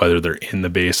 Whether they're in the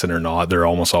basin or not, they're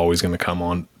almost always going to come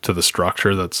on to the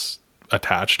structure that's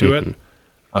attached to it.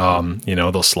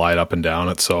 They'll slide up and down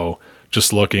it. So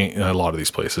just looking, a lot of these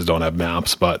places don't have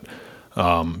maps, but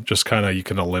just kind of you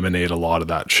can eliminate a lot of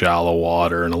that shallow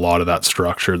water and a lot of that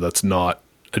structure that's not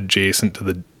adjacent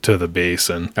to the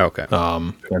basin. Okay.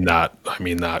 And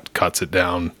that cuts it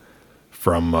down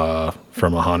from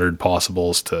 100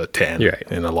 possibles to 10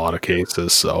 in a lot of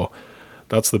cases. So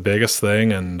That's the biggest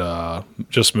thing. And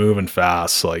just moving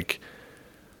fast. Like,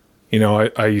 you know,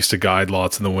 I used to guide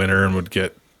lots in the winter and would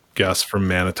get guests from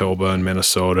Manitoba and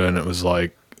Minnesota, and it was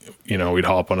like, you know, we'd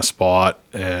hop on a spot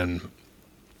and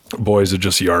boys would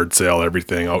just yard sale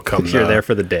everything. Out comes You're there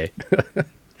for the day.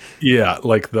 yeah,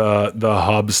 like the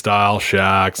hub style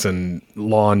shacks and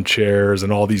lawn chairs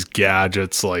and all these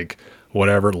gadgets, like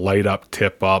whatever, light up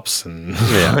tip ups and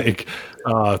like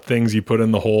things you put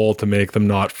in the hole to make them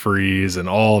not freeze and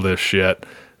all this shit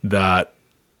that,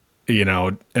 you know,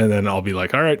 and then I'll be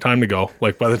like, all right, time to go.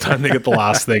 Like by the time they get the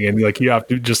last thing in, like you have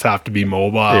to be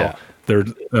mobile. Yeah. They're,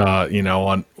 you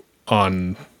know,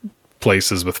 on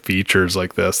places with features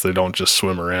like this, they don't just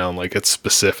swim around. Like it's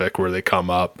specific where they come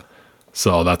up.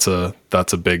 So that's a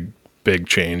big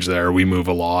change there. We move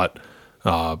a lot.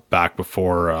 Back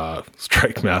before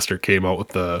Strike Master came out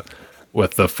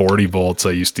with the 40 volts,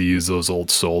 I used to use those old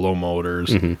Solo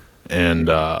motors, and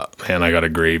I got a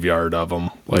graveyard of them.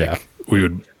 Like we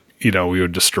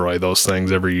would destroy those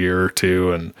things every year or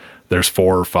two, and there's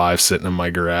 4 or 5 sitting in my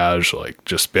garage, like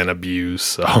just been abused.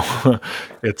 So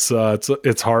it's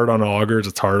hard on augers.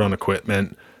 It's hard on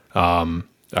equipment. I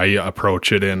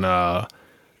approach it in a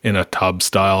tub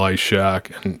style ice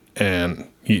shack and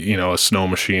you know, a snow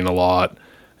machine a lot,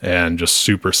 and just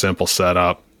super simple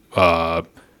setup.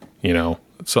 You know,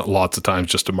 so lots of times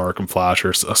just a Markham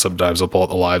flasher. Sometimes I'll pull out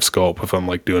the live scope if I'm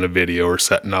like doing a video or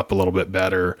setting up a little bit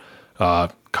better.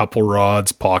 Couple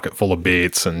rods, pocket full of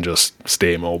baits, and just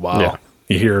stay mobile. Yeah.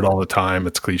 You hear it all the time.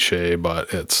 It's cliche,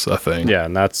 but it's a thing. Yeah,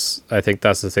 and I think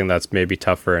that's the thing that's maybe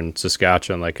tougher in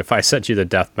Saskatchewan. Like if I sent you the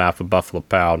depth map of Buffalo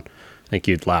Pound, I think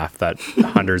you'd laugh that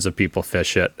hundreds of people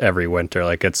fish it every winter.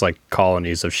 Like it's like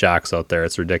colonies of shacks out there.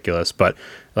 It's ridiculous. But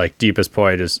like deepest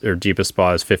spot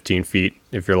is 15 feet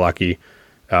if you're lucky.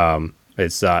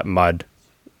 It's that mud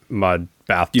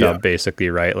bathtub basically,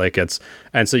 right? Like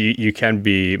and so you can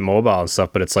be mobile and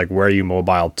stuff, but it's like, where are you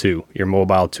mobile to? You're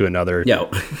mobile to another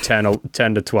 10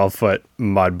 to 12 foot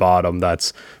mud bottom.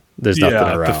 There's nothing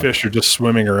around. The fish are just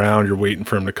swimming around. You're waiting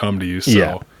for them to come to you.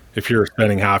 So if you're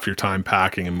spending half your time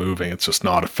packing and moving, it's just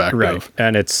not effective. Right.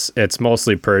 And it's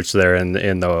mostly perch there in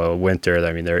the winter.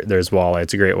 I mean, there's walleye.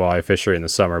 It's a great walleye fishery in the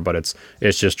summer, but it's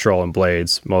just trolling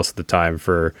blades most of the time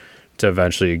to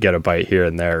eventually get a bite here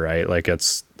and there, right? Like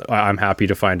I'm happy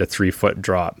to find a 3-foot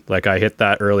drop. Like I hit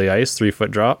that early ice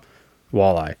 3-foot drop,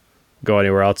 walleye. Go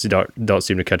anywhere else, you don't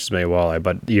seem to catch as many walleye.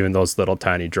 But even those little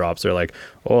tiny drops are like,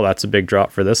 oh, that's a big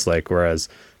drop for this lake. Whereas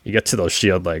you get to those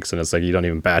shield lakes and it's like you don't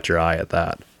even bat your eye at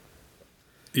that.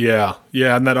 Yeah,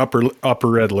 and that upper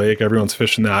Red Lake, everyone's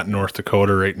fishing that in North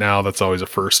Dakota right now. That's always a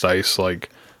first ice like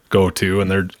go to,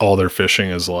 and all their fishing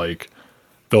is like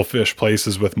they'll fish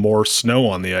places with more snow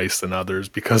on the ice than others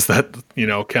because that, you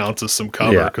know, counts as some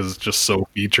cover because it's just so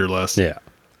featureless. Yeah.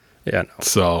 No.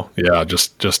 So yeah,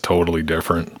 just totally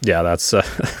different. Yeah, that's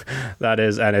that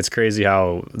is, and it's crazy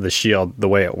how the shield, the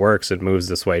way it works, it moves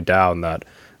this way down that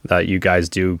you guys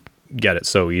do get it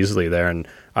so easily there. And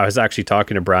I was actually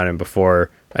talking to Brandon before,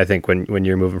 I think when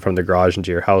you're moving from the garage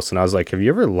into your house, and I was like, have you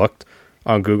ever looked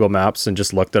on Google Maps and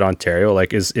just looked at Ontario?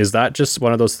 Like, is that just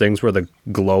one of those things where the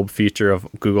globe feature of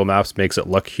Google Maps makes it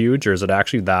look huge, or is it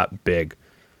actually that big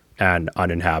and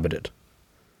uninhabited?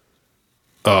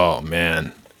 Oh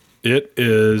man, it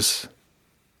is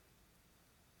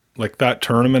like that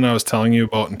tournament I was telling you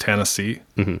about in Tennessee.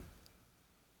 Mm-hmm.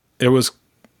 It was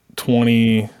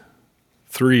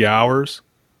 23 hours.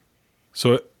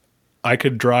 So I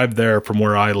could drive there from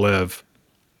where I live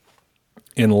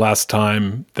in less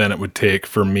time than it would take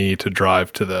for me to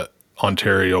drive to the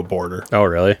Ontario border. Oh,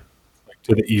 really?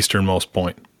 To the easternmost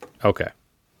point. Okay.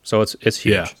 So it's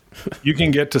huge. Yeah. You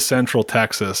can get to central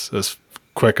Texas as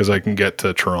quick as I can get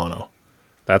to Toronto.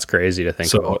 That's crazy to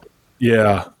think about.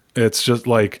 Yeah. It's just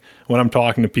like when I'm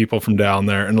talking to people from down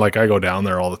there, and like I go down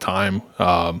there all the time,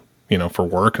 you know, for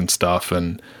work and stuff,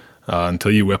 and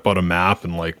until you whip out a map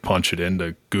and like punch it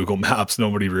into Google Maps,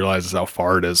 nobody realizes how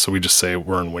far it is. So we just say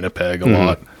we're in Winnipeg a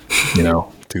lot, you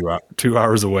know, 2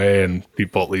 hours away, and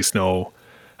people at least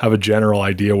have a general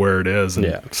idea where it is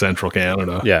in central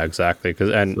Canada. Yeah, exactly.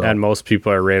 And most people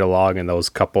are right along in those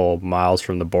couple miles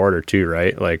from the border too,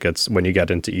 right? Like it's when you get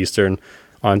into Eastern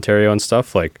Ontario and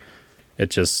stuff, like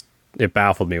it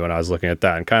baffled me when I was looking at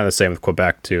that. And kind of the same with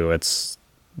Quebec too. It's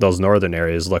those northern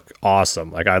areas look awesome.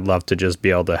 Like I'd love to just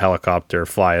be able to helicopter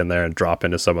fly in there and drop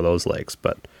into some of those lakes,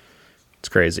 but it's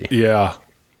crazy. Yeah.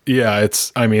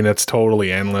 It's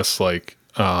totally endless. Like,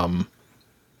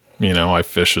 you know, I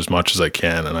fish as much as I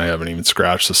can, and I haven't even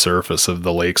scratched the surface of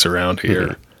the lakes around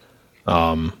here.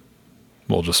 Mm-hmm.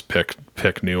 We'll just pick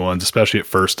new ones, especially at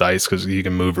first ice, because you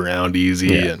can move around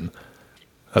easy, and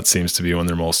That seems to be when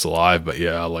they're most alive. But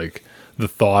yeah, like the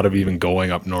thought of even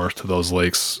going up north to those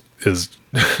lakes is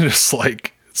just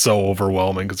like so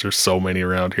overwhelming because there's so many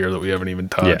around here that we haven't even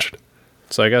touched. Yeah.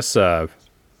 So I guess, well,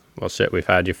 shit, we've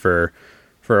had you for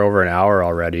over an hour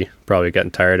already. Probably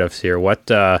getting tired of us here.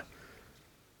 What, I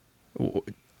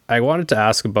wanted to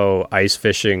ask about ice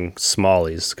fishing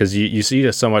smallies because you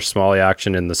see so much smallie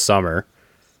action in the summer.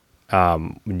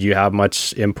 Do you have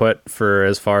much input for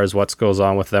as far as what goes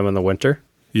on with them in the winter?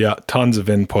 Yeah, tons of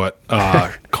input.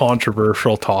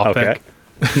 Controversial topic.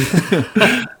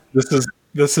 Okay.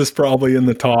 This is probably in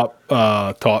the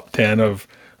top 10 of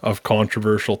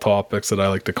controversial topics that I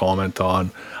like to comment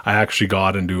on. I actually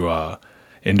got into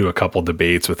a couple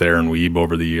debates with Aaron Weeb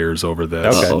over the years over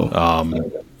this.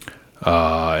 Okay.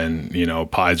 And you know,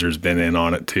 Pizer's been in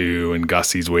on it too, and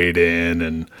Gussie's weighed in,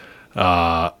 and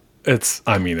it's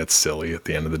silly at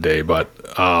the end of the day. But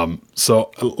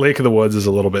so Lake of the Woods is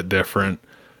a little bit different.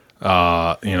 You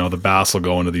know, the bass will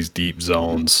go into these deep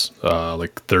zones,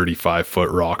 like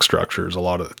 35-foot rock structures a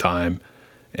lot of the time,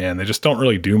 and they just don't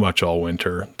really do much all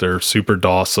winter. They're super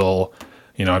docile.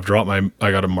 You know, I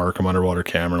got a Markham underwater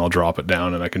camera, and I'll drop it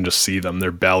down, and I can just see them.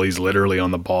 Their belly's literally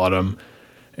on the bottom,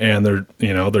 and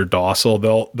they're docile.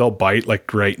 They'll bite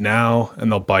like right now,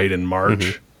 and they'll bite in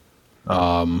March.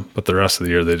 But the rest of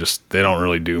the year, they don't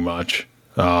really do much.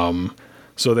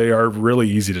 So they are really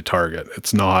easy to target.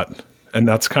 It's not. And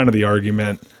that's kind of the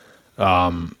argument.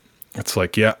 It's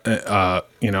like, you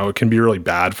know, it can be really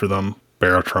bad for them,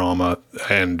 barotrauma,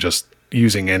 and just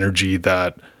using energy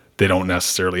that they don't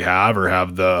necessarily have or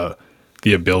have the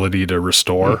ability to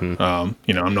restore. You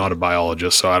know, I'm not a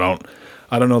biologist, so I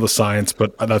don't know the science,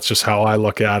 but that's just how I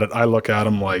look at it. I look at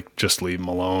them like, just leave them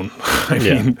alone. I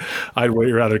mean, I'd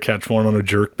way rather catch one on a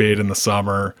jerkbait in the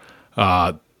summer.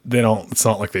 It's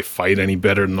not like they fight any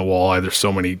better than the walleye. There's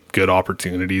so many good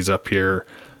opportunities up here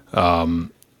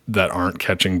that aren't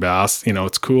catching bass. You know,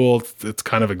 it's cool. It's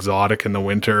kind of exotic in the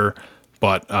winter,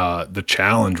 but the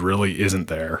challenge really isn't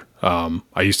there.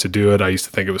 I used to do it. I used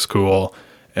to think it was cool.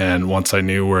 And once I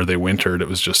knew where they wintered, it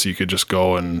was just, you could just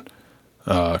go and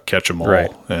catch them all.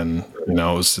 Right. And, you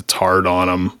know, it's hard on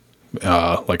them.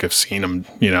 Like I've seen them,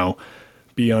 you know,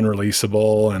 be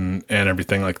unreleasable and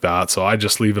everything like that. So I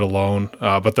just leave it alone.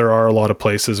 But there are a lot of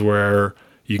places where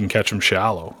you can catch them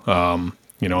shallow.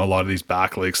 You know, a lot of these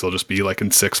back lakes, they'll just be like in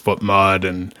 6-foot mud,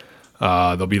 and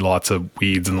there'll be lots of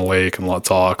weeds in the lake and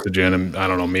lots of oxygen. And I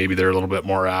don't know, maybe they're a little bit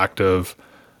more active.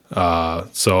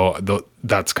 So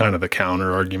that's kind of the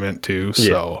counter argument too.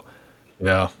 So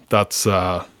yeah, that's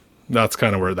kind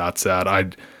of where that's at.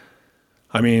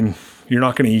 I mean, you're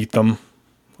not going to eat them.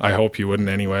 I hope you wouldn't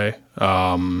anyway.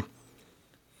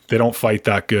 They don't fight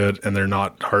that good, and they're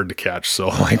not hard to catch. So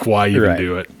like, why even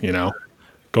do it? You know,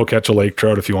 go catch a lake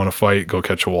trout if you want to fight. Go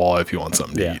catch a walleye if you want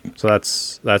something to eat. So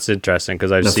that's interesting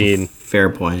because I've seen fair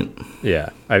point. Yeah,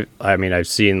 I mean I've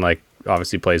seen, like,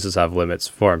 obviously places have limits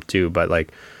for them too, but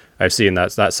like I've seen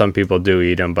that some people do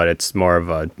eat them, but it's more of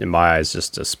a, in my eyes,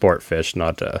 just a sport fish,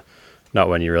 not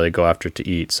when you really go after it to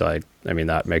eat. So I mean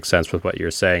that makes sense with what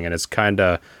you're saying, and it's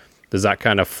does that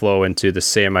kind of flow into the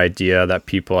same idea that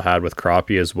people had with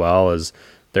crappie as well, as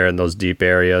they're in those deep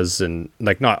areas, and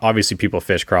like, not obviously people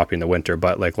fish crappie in the winter,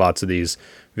 but like lots of these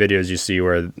videos you see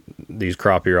where these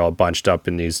crappie are all bunched up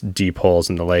in these deep holes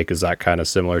in the lake. Is that kind of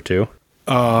similar too?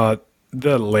 The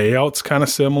layout's kind of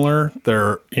similar.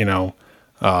 They're, you know,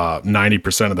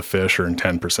 90% of the fish are in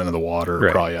 10% of the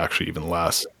water, probably actually even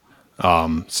less.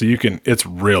 So it's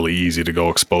really easy to go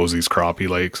expose these crappie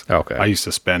lakes. Okay. I used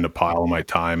to spend a pile of my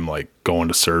time like going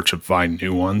to search and find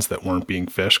new ones that weren't being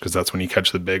fished, because that's when you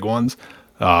catch the big ones.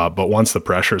 But once the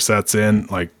pressure sets in,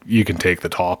 like, you can take the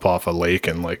top off a lake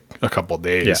in like a couple of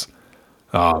days.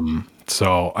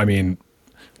 So, I mean,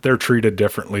 they're treated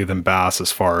differently than bass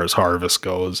as far as harvest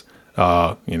goes.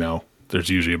 You know, there's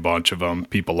usually a bunch of them.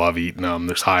 People love eating them.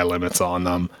 There's high limits on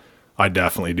them. I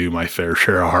definitely do my fair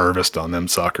share of harvest on them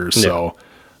suckers. So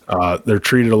they're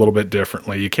treated a little bit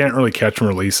differently. You can't really catch and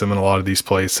release them in a lot of these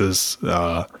places. You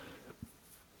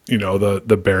know,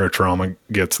 the barotrauma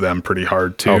gets them pretty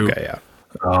hard too. Okay, yeah.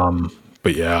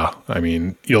 But yeah, I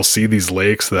mean, you'll see these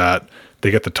lakes that they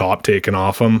get the top taken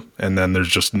off them, and then there's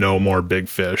just no more big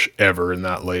fish ever in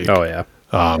that lake. Oh yeah.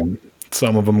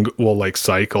 Some of them will like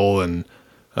cycle, and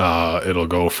it'll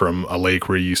go from a lake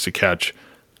where you used to catch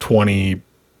 14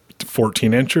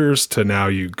 inchers to now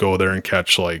you go there and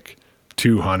catch like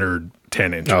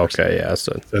 210 inches. Okay, yeah.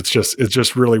 So it's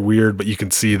just really weird, but you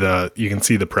can see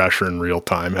the pressure in real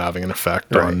time having an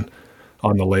effect on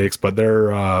the lakes. But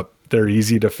they're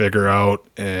easy to figure out,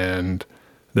 and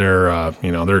they're a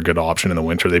good option in the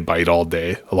winter. They bite all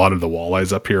day. A lot of the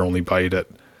walleyes up here only bite at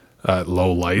at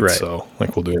low light. Right. So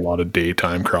like we'll do a lot of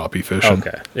daytime crappie fishing.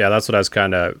 Okay. Yeah, that's what I was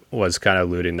kind of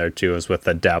alluding there too, is with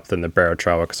the depth and the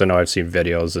barotrauma, because I know I've seen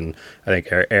videos, and I think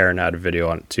Aaron had a video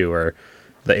on it too, where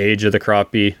the age of the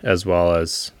crappie, as well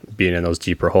as being in those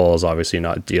deeper holes, obviously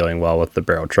not dealing well with the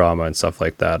barotrauma and stuff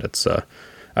like that. It's I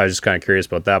was just kind of curious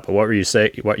about that. But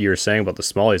what you were saying about the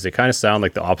smallies, they kind of sound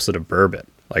like the opposite of burbot.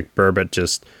 Like burbot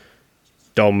just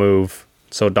don't move,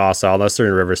 so docile. Unless they're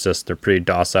in river system, they're pretty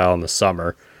docile in the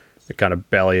summer. They kind of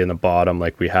belly in the bottom.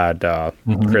 Like we had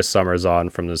Chris Summers on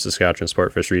from the Saskatchewan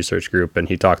Sportfish Research Group, and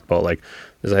he talked about like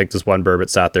I think this one burbot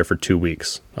sat there for 2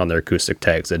 weeks on their acoustic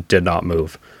tags. It did not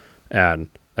move, and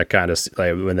that kind of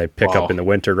like when they pick up in the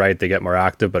winter, right, they get more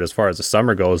active. But as far as the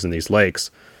summer goes in these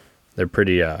lakes, they're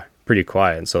pretty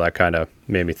quiet, and so that kind of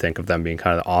made me think of them being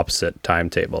kind of the opposite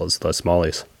timetable as the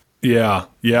smallies. Yeah.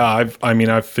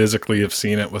 I've physically have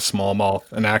seen it with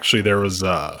smallmouth, and actually there was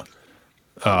a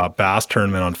bass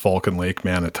tournament on Falcon Lake,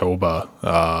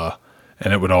 Manitoba,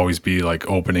 and it would always be like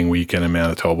opening weekend in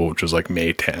Manitoba, which was like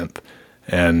May 10th,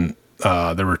 and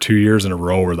there were 2 years in a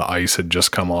row where the ice had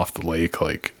just come off the lake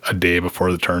like a day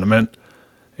before the tournament,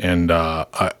 and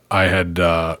I had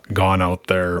gone out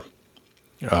there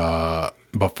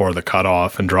before the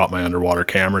cutoff and dropped my underwater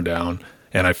camera down,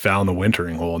 and I found the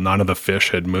wintering hole. None of the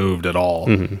fish had moved at all.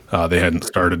 They hadn't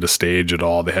started to stage at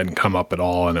all. They hadn't come up at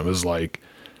all, and it was like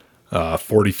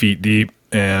 40 feet deep,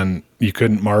 and you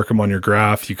couldn't mark them on your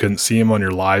graph. You couldn't see them on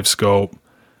your live scope.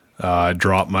 I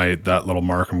dropped that little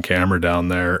Markham camera down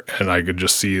there, and I could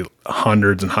just see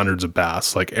hundreds and hundreds of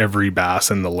bass, like every bass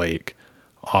in the lake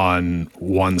on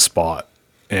one spot.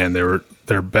 And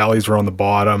their bellies were on the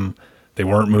bottom. They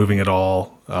weren't moving at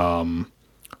all,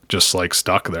 just like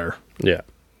stuck there. Yeah.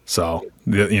 So,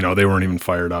 they weren't even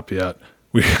fired up yet.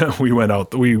 We went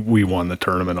out, we won the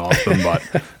tournament off them, but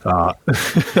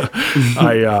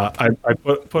I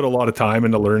put a lot of time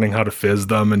into learning how to fizz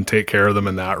them and take care of them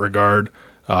in that regard.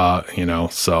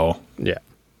 So yeah.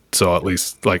 So at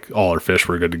least like all our fish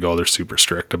were good to go. They're super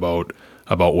strict about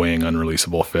weighing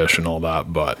unreleasable fish and all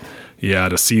that. But yeah,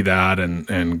 to see that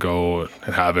and go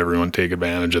and have everyone take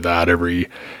advantage of that every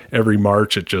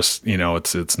March, it just,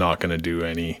 it's not going to do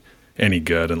any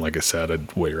good. And like I said,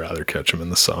 I'd way rather catch them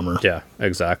in the summer. Yeah,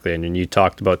 exactly. And you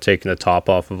talked about taking the top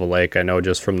off of a lake. I know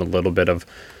just from the little bit of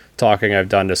talking I've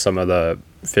done to some of the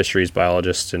fisheries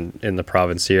biologists in the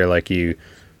province here, like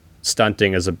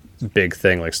stunting is a big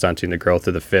thing, like stunting the growth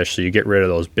of the fish. So you get rid of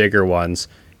those bigger ones.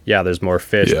 Yeah, there's more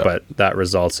fish, but that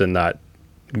results in that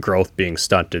growth being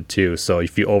stunted too. So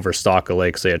if you overstock a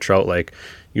lake, say a trout lake,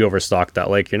 you overstock that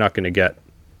lake, you're not going to get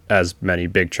as many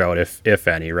big trout, if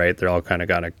any, right? They're all kind of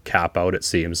going to cap out, it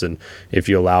seems. And if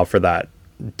you allow for that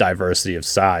diversity of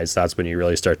size, that's when you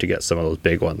really start to get some of those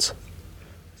big ones.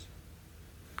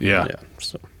 Yeah.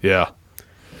 So,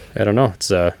 I don't know.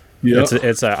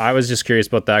 I was just curious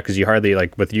about that, because you hardly,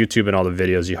 like with YouTube and all the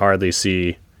videos,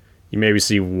 you maybe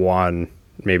see one,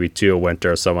 maybe two a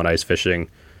winter of someone ice fishing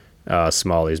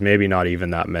smallies, maybe not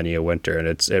even that many a winter, and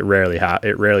it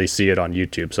rarely see it on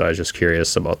YouTube. So I was just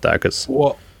curious about that, because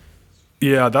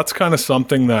that's kind of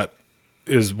something that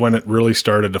is when it really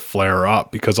started to flare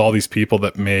up, because all these people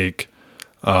that make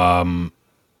YouTube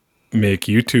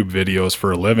videos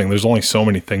for a living, there's only so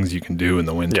many things you can do in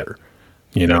the winter.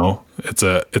 It's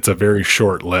a very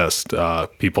short list.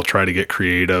 People try to get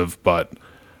creative, but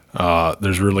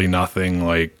there's really nothing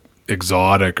like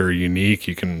exotic or unique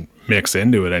you can mix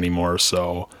into it anymore.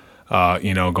 So,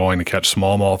 going to catch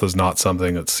smallmouth is not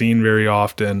something that's seen very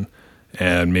often,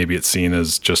 and maybe it's seen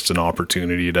as just an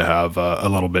opportunity to have a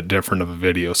little bit different of a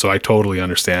video. So I totally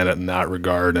understand it in that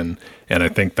regard, and I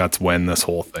think that's when this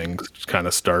whole thing kind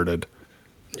of started.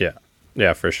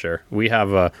 Yeah, for sure. We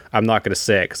have I'm not going to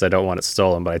say it because I don't want it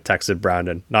stolen, but I texted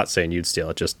Brandon, not saying you'd steal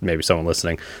it, just maybe someone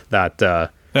listening, that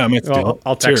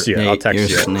I'll text you. I'll text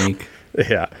you. Snake.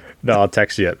 Yeah. No, I'll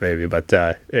text you it maybe, but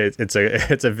it's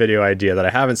a video idea that I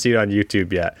haven't seen on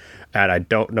YouTube yet, and I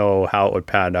don't know how it would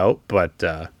pan out, but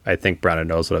I think Brandon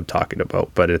knows what I'm talking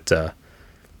about. But it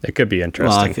could be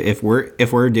interesting. Well,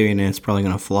 if we're doing it, it's probably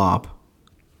gonna flop.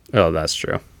 Oh, that's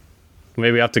true.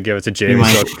 Maybe we have to give it to Jamie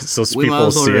so we people might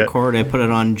as well see record it, put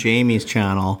it on Jamie's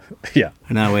channel. Yeah,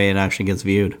 and that way it actually gets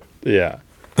viewed. Yeah.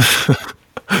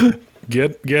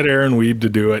 Get Aaron Weeb to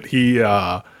do it. He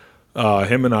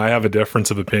him and I have a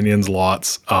difference of opinions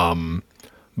lots.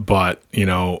 But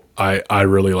I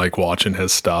really like watching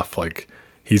his stuff. Like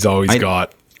he's always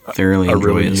got thoroughly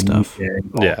enjoy his stuff.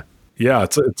 Angle. Yeah.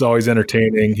 It's always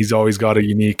entertaining. He's always got a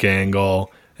unique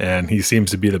angle, and he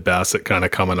seems to be the best at kind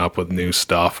of coming up with new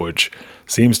stuff, which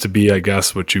seems to be, I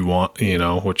guess, what you want,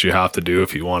 what you have to do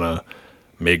if you want to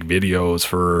make videos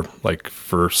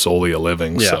for solely a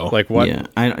living. Yeah. So Like what? Yeah.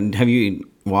 Have you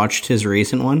watched his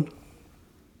recent one?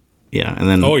 Yeah. And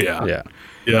then, oh yeah,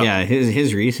 Yeah. yeah,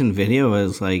 his recent video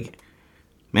is like,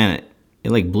 man,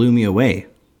 it like blew me away,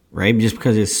 right? Just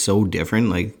because it's so different.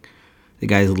 Like the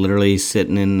guy's literally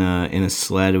sitting in a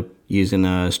sled using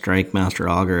a Strike Master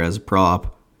auger as a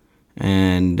prop,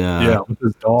 and with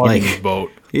his dog like- in his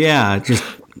boat. yeah, just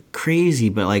crazy.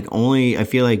 But like I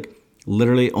feel like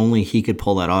literally only he could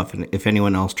pull that off, and if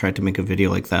anyone else tried to make a video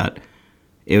like that,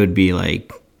 it'd be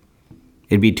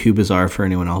too bizarre for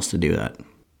anyone else to do that.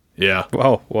 Yeah.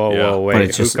 Whoa, Yeah. wait. But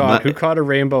it's just- Who caught a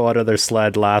rainbow out of their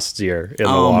sled last year in the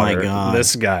Oh my water? God.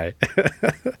 This guy.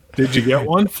 Did you get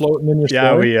one floating in your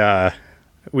Yeah, store?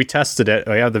 we tested it.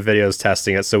 We have the videos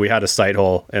testing it. So we had a sight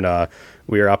hole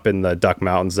we were up in the Duck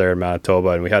Mountains there in Manitoba,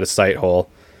 and we had a sight hole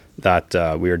that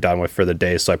we were done with for the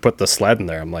day. So I put the sled in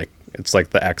there. I'm like, it's like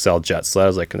the XL jet sled. I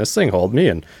was like, can this thing hold me?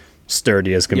 And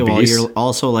sturdy as can Yeah, be. well, you're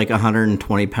also like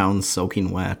 120 pounds soaking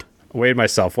wet. Weighed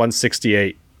myself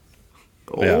 168.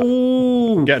 Yeah.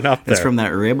 Oh, Getting up there. it's from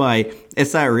that ribeye.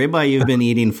 It's that ribeye you've been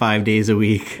eating 5 days a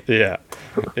week. Yeah.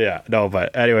 No,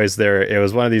 but anyways, it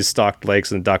was one of these stocked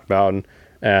lakes in Duck Mountain,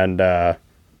 and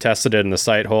tested it in the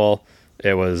sight hole.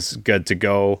 It was good to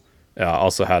go.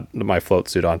 Also had my float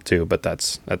suit on too, but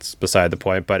that's beside the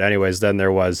point. But anyways, then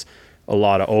there was a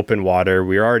lot of open water.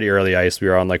 We were already early ice. We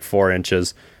were on like 4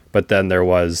 inches, but then there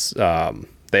was the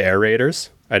aerators.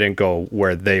 I didn't go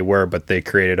where they were, but they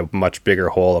created a much bigger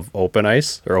hole of open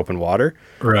ice or open water.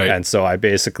 Right. And so I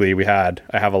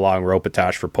have a long rope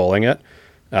attached for pulling it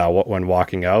when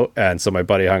walking out. And so my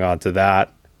buddy hung on to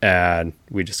that, and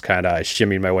we just kind of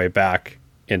shimmied my way back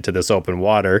into this open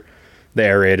water. The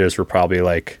aerators were probably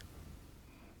like,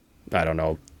 I don't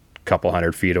know, a couple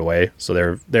 100 feet away.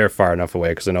 So they're far enough away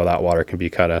because I know that water can be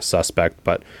kind of suspect.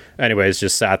 But anyways,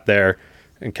 just sat there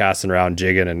and casting around,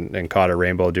 jigging, and caught a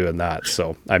rainbow doing that.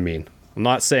 So, I mean, I'm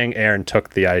not saying Aaron took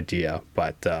the idea,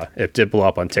 but it did blow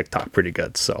up on TikTok pretty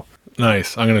good. So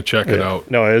Nice. I'm gonna check it out.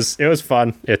 no, it was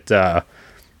fun. It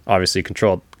obviously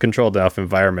controlled enough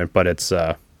environment, but it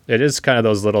is kind of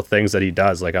those little things that he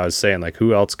does. Like I was saying, like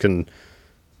who else can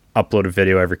upload a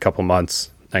video every couple months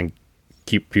and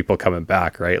keep people coming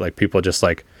back, right? Like people just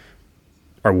like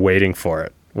are waiting for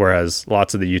it. Whereas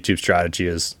lots of the YouTube strategy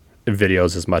is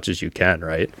videos as much as you can,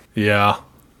 right? Yeah.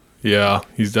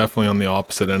 He's definitely on the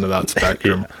opposite end of that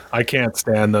spectrum. I can't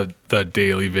stand the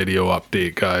daily video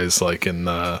update guys like in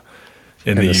the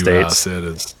US. States. It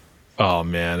is. Oh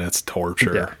man, it's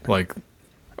torture. Yeah. Like,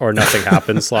 Or nothing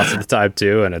happens lots of the time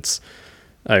too, and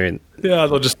yeah,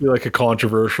 they'll just be like a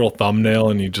controversial thumbnail,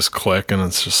 and you just click, and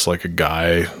it's just like a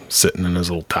guy sitting in his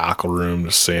little tackle room,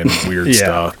 just saying weird Yeah.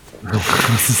 stuff.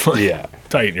 It's like, yeah.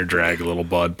 tighten your drag a little,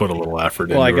 bud. Put a little effort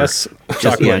into Well, I it. guess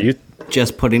talking about you.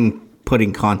 Just putting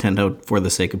content out for the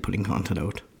sake of putting content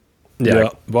out. Yeah,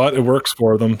 but it works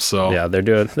for them. So Yeah, they're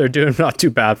doing not too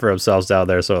bad for themselves down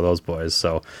there, so are those boys.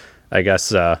 So I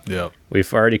guess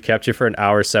we've already kept you for an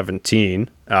hour 17.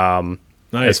 Nice.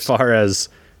 As far as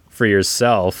for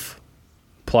yourself,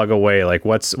 plug away. Like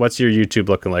what's your YouTube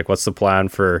looking like? What's the plan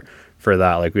for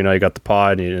that? Like we know you got the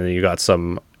pod and you got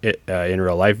some in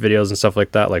real life videos and stuff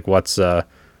like that. Like what's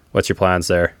your plans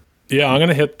there? Yeah, I'm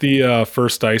gonna hit the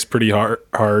first ice pretty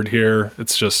hard here.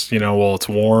 It's just it's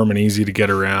warm and easy to get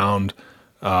around.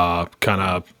 Kind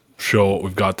of show what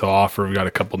we've got to offer. We've got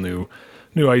a couple new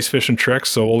ice fishing tricks,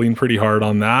 so we'll lean pretty hard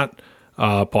on that.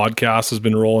 Podcast has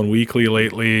been rolling weekly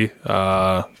lately.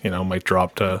 Might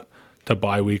drop to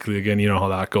bi-weekly again. You know how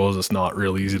that goes. It's not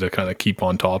real easy to kind of keep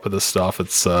on top of this stuff.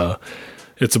 It's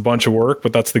a bunch of work,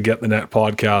 but that's the Get the Net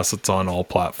podcast. It's on all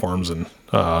platforms and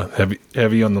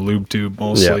heavy on the lube tube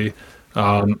mostly.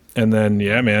 Yeah. And then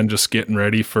man, just getting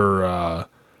ready for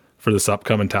this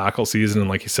upcoming tackle season. And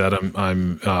like you said,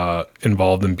 I'm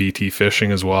involved in BT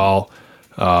fishing as well.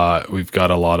 We've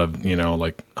got a lot of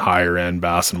like higher end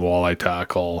bass and walleye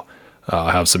tackle.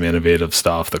 Have some innovative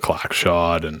stuff, the clack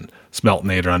shot and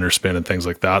Smeltinator underspin and things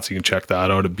like that. So you can check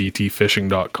that out at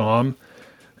btfishing.com.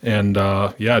 And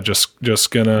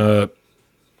just gonna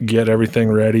get everything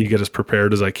ready, get as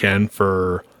prepared as I can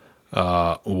for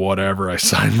whatever I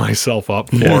sign myself up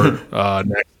for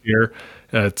next year.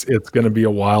 It's gonna be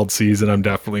a wild season. I'm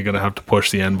definitely gonna have to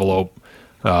push the envelope,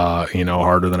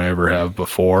 harder than I ever have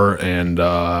before. And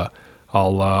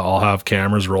I'll have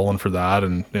cameras rolling for that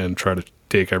and try to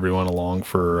take everyone along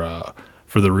for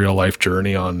the real life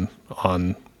journey on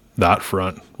that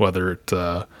front, whether it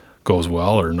goes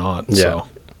well or not. Yeah. So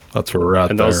that's where we're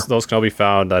at. And those can all be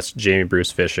found. That's Jamie Bruce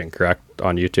Fishing, correct,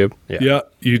 on YouTube? Yeah,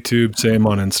 YouTube, same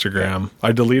on Instagram.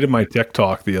 I deleted my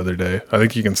TikTok the other day. I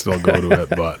think you can still go to it,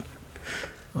 but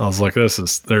I was like,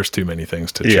 there's too many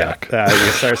things to check.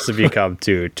 It starts to become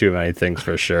too many things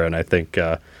for sure. And I think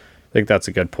that's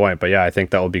a good point. But yeah, I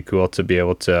think that will be cool to be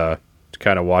able to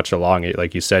kind of watch along.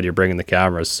 Like you said, you're bringing the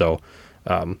cameras. So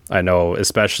I know,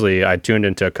 especially I tuned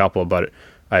into a couple, but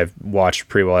I've watched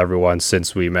pretty well everyone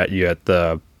since we met you at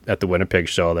the Winnipeg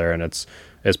show there. And it's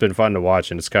been fun to watch.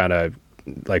 And it's kind of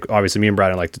like, obviously me and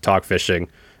Brandon like to talk fishing,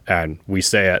 and we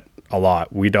say it a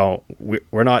lot.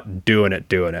 We're not doing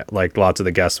it like lots of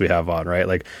the guests we have on, right?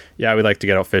 Like, yeah, we like to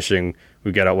get out fishing.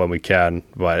 We get out when we can,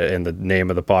 but in the name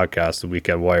of the podcast, the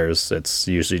Weekend Warriors, it's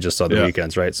usually just on the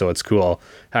weekends, right? So it's cool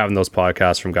having those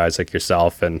podcasts from guys like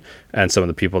yourself and some of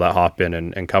the people that hop in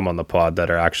and come on the pod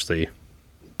that are actually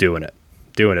doing it.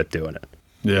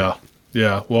 Yeah.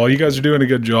 Well, you guys are doing a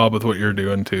good job with what you're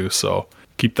doing too, so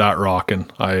keep that rocking.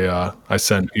 I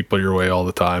send people your way all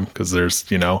the time because there's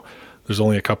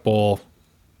only a couple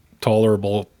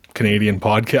tolerable Canadian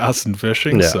podcasts in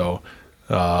fishing. So,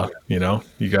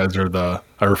 you guys are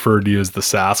I refer to you as the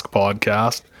Sask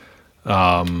podcast.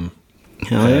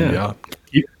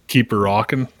 Keep it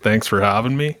rocking. Thanks for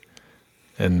having me.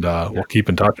 And we'll keep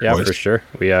in touch. Yeah, boys. For sure.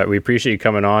 We appreciate you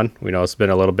coming on. We know it's been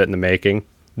a little bit in the making.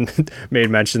 Made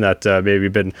mention that maybe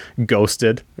you've been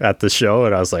ghosted at the show,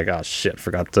 and I was like, oh shit,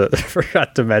 forgot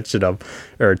to mention them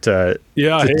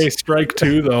Hey, strike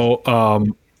two though.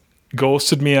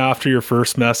 Ghosted me after your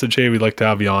first message. Hey, we'd like to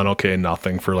have you on. Okay,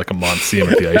 nothing for like a month. See him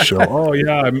at the ice show. Oh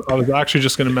yeah, I was actually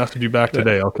just going to message you back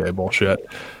today. Okay, bullshit.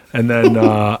 And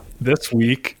then this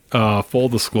week, full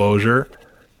disclosure,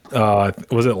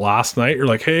 was it last night? You're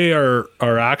like, hey, our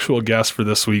actual guest for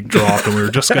this week dropped, and we were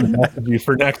just going to message you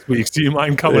for next week. Do you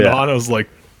mind coming on? I was like,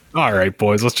 all right,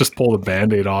 boys, let's just pull the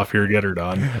Band-Aid off here, get her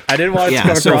done. I didn't want it to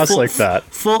come across like that.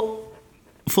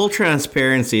 Full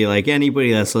transparency, like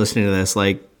anybody that's listening to this,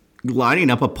 like lining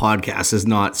up a podcast is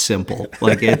not simple.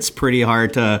 Like it's pretty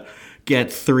hard to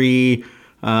get three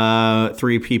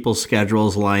people's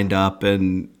schedules lined up,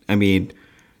 and I mean,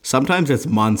 sometimes it's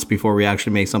months before we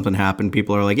actually make something happen.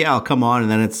 People are like, yeah, I'll come on. And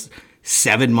then it's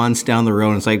 7 months down the road.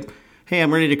 And it's like, hey,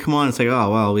 I'm ready to come on. It's like,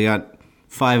 oh, well, we got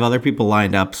 5 other people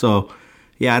lined up. So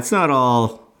yeah, it's not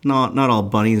all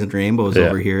bunnies and rainbows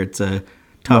over here. It's a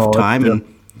tough time.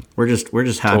 And we're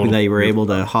just happy that you were able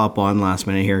to hop on last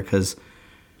minute here. Cause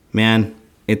man,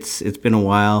 it's been a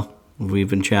while. We've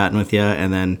been chatting with you,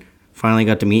 and then finally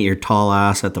got to meet your tall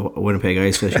ass at the Winnipeg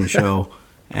Ice Fishing Show.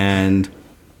 And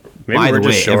maybe by the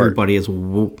way,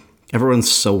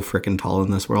 everyone's so freaking tall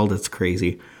in this world. It's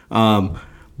crazy. We're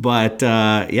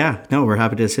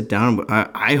happy to sit down.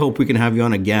 I hope we can have you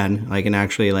on again. Like, and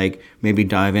actually like maybe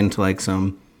dive into like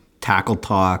some tackle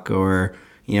talk, or,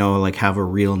 like have a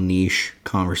real niche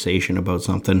conversation about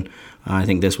something. I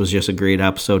think this was just a great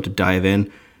episode to dive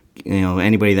in.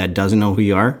 Anybody that doesn't know who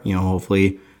you are,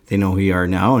 hopefully they know who you are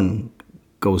now and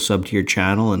go sub to your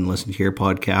channel and listen to your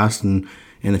podcast. And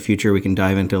in the future, we can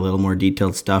dive into a little more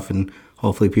detailed stuff, and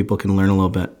hopefully people can learn a little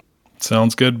bit.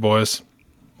 Sounds good, boys.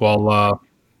 Well,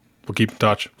 we'll keep in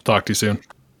touch. We'll talk to you soon.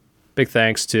 Big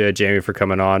thanks to Jamie for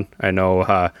coming on. I know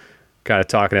kind of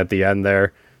talking at the end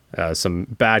there, some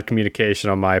bad communication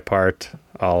on my part.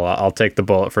 I'll take the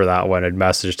bullet for that one. I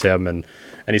messaged him, and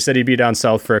he said he'd be down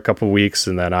south for a couple of weeks,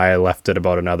 and then I left it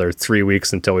about another 3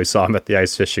 weeks until we saw him at the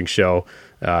ice fishing show.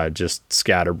 Just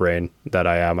scatterbrain that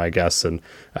I am, I guess. And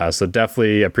so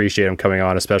definitely appreciate him coming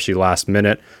on, especially last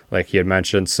minute, like he had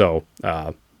mentioned. So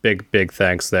big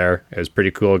thanks there. It was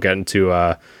pretty cool getting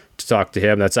to talk to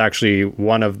him. That's actually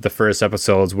one of the first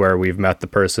episodes where we've met the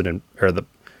person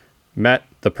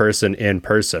in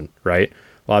person, right?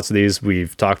 Lots of these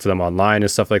we've talked to them online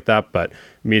and stuff like that, but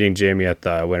meeting Jamie at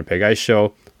the Winnipeg Ice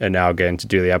Show and now getting to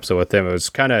do the episode with him, it was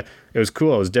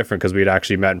cool. It was different because we'd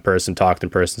actually met in person, talked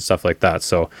in person, stuff like that.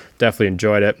 So definitely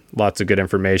enjoyed it. Lots of good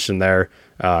information there,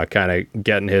 kind of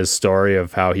getting his story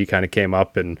of how he kind of came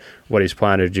up and what he's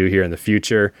planning to do here in the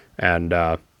future. And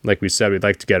like we said, we'd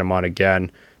like to get him on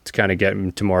again to kind of get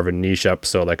him to more of a niche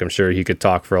episode. Like I'm sure he could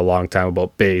talk for a long time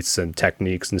about baits and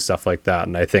techniques and stuff like that.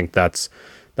 And I think that's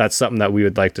something that we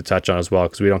would like to touch on as well,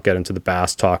 because we don't get into the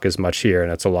bass talk as much here,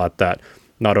 and it's a lot that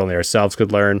not only ourselves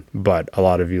could learn, but a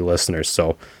lot of you listeners.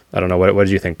 So I don't know, what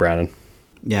did you think, Brandon?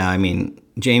 Yeah, I mean,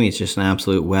 Jamie's just an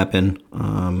absolute weapon.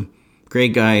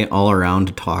 Great guy all around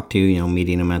to talk to.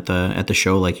 Meeting him at the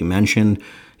show, like you mentioned,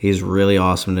 he's really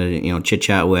awesome to chit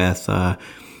chat with.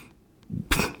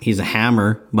 He's a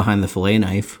hammer behind the fillet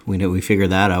knife. We figured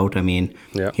that out. I mean,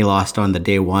 He lost on the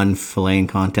day 1 filleting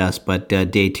contest, but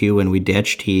day 2 when we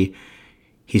ditched, he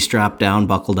strapped down,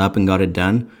 buckled up, and got it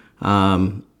done.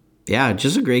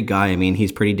 Just a great guy. I mean,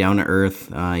 he's pretty down to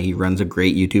earth. He runs a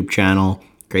great YouTube channel.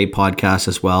 Great podcast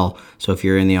as well. So if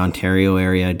you're in the Ontario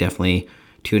area, definitely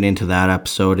tune into that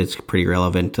episode. It's pretty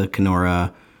relevant to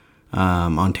Kenora,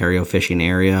 Ontario fishing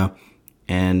area.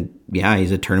 And yeah,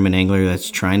 he's a tournament angler that's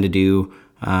trying to do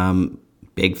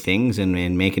big things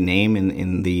and make a name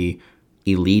in the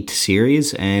elite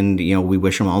series. And, we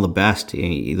wish him all the best.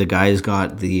 The guy's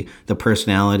got the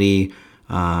personality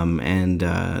and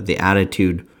the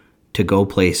attitude to go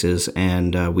places.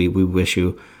 And we wish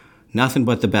you nothing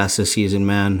but the best this season,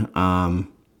 man.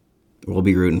 We'll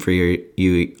be rooting for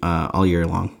you all year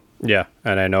long. Yeah,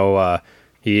 and I know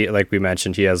he, like we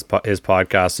mentioned, he has his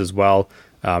podcast as well.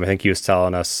 I think he was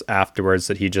telling us afterwards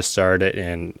that he just started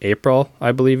in April,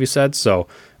 I believe he said. So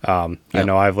I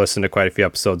know I've listened to quite a few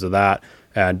episodes of that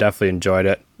and definitely enjoyed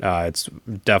it. It's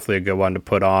definitely a good one to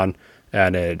put on.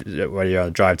 And when you're on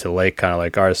a drive to the lake, kind of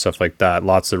like ours, stuff like that,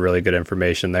 lots of really good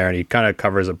information there. And he kind of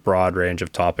covers a broad range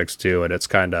of topics too. And it's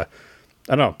kind of,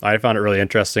 I don't know, I found it really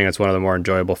interesting. It's one of the more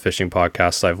enjoyable fishing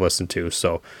podcasts I've listened to.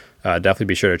 So definitely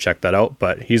be sure to check that out.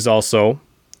 But he's also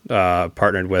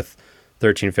partnered with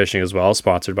 13 Fishing as well,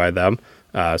 sponsored by them.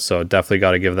 So definitely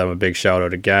got to give them a big shout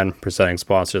out again, presenting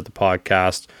sponsor of the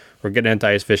podcast. We're getting into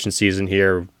ice fishing season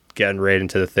here, getting right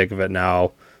into the thick of it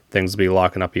now. Things will be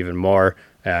locking up even more.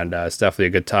 And it's definitely a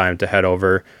good time to head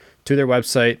over to their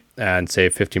website and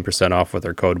save 15% off with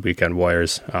our code Weekend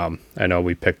Warriors. I know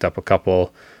we picked up a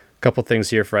couple things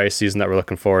here for ice season that we're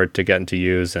looking forward to getting to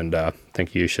use, and I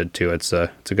think you should too. It's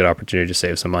a good opportunity to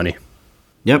save some money.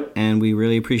 Yep, and we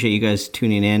really appreciate you guys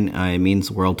tuning in. It means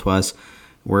the world to us.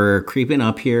 We're creeping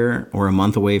up here. We're a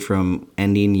month away from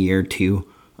ending year 2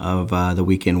 of the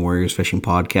Weekend Warriors Fishing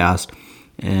Podcast,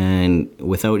 and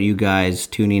without you guys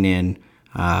tuning in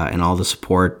and all the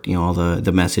support, all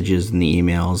the messages and the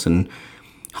emails and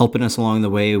helping us along the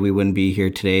way, we wouldn't be here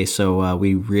today. So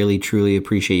we really, truly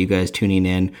appreciate you guys tuning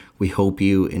in. We hope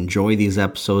you enjoy these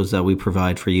episodes that we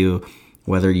provide for you,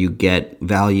 whether you get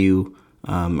value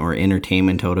or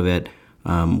entertainment out of it,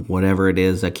 whatever it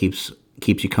is that keeps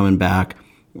you coming back.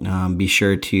 Be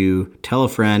sure to tell a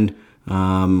friend.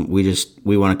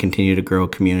 We want to continue to grow a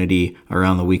community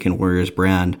around the Weekend Warriors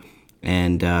brand,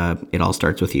 and it all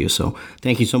starts with you. So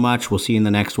thank you so much. We'll see you in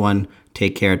the next one.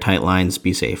 Take care, tight lines,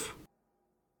 be safe.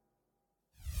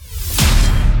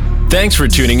 Thanks for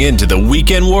tuning in to the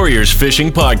Weekend Warriors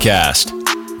Fishing Podcast.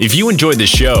 If you enjoyed the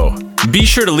show, be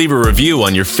sure to leave a review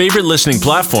on your favorite listening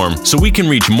platform so we can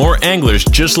reach more anglers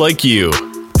just like you.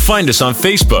 Find us on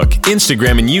Facebook,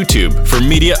 Instagram, and YouTube for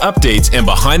media updates and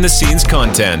behind-the-scenes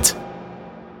content.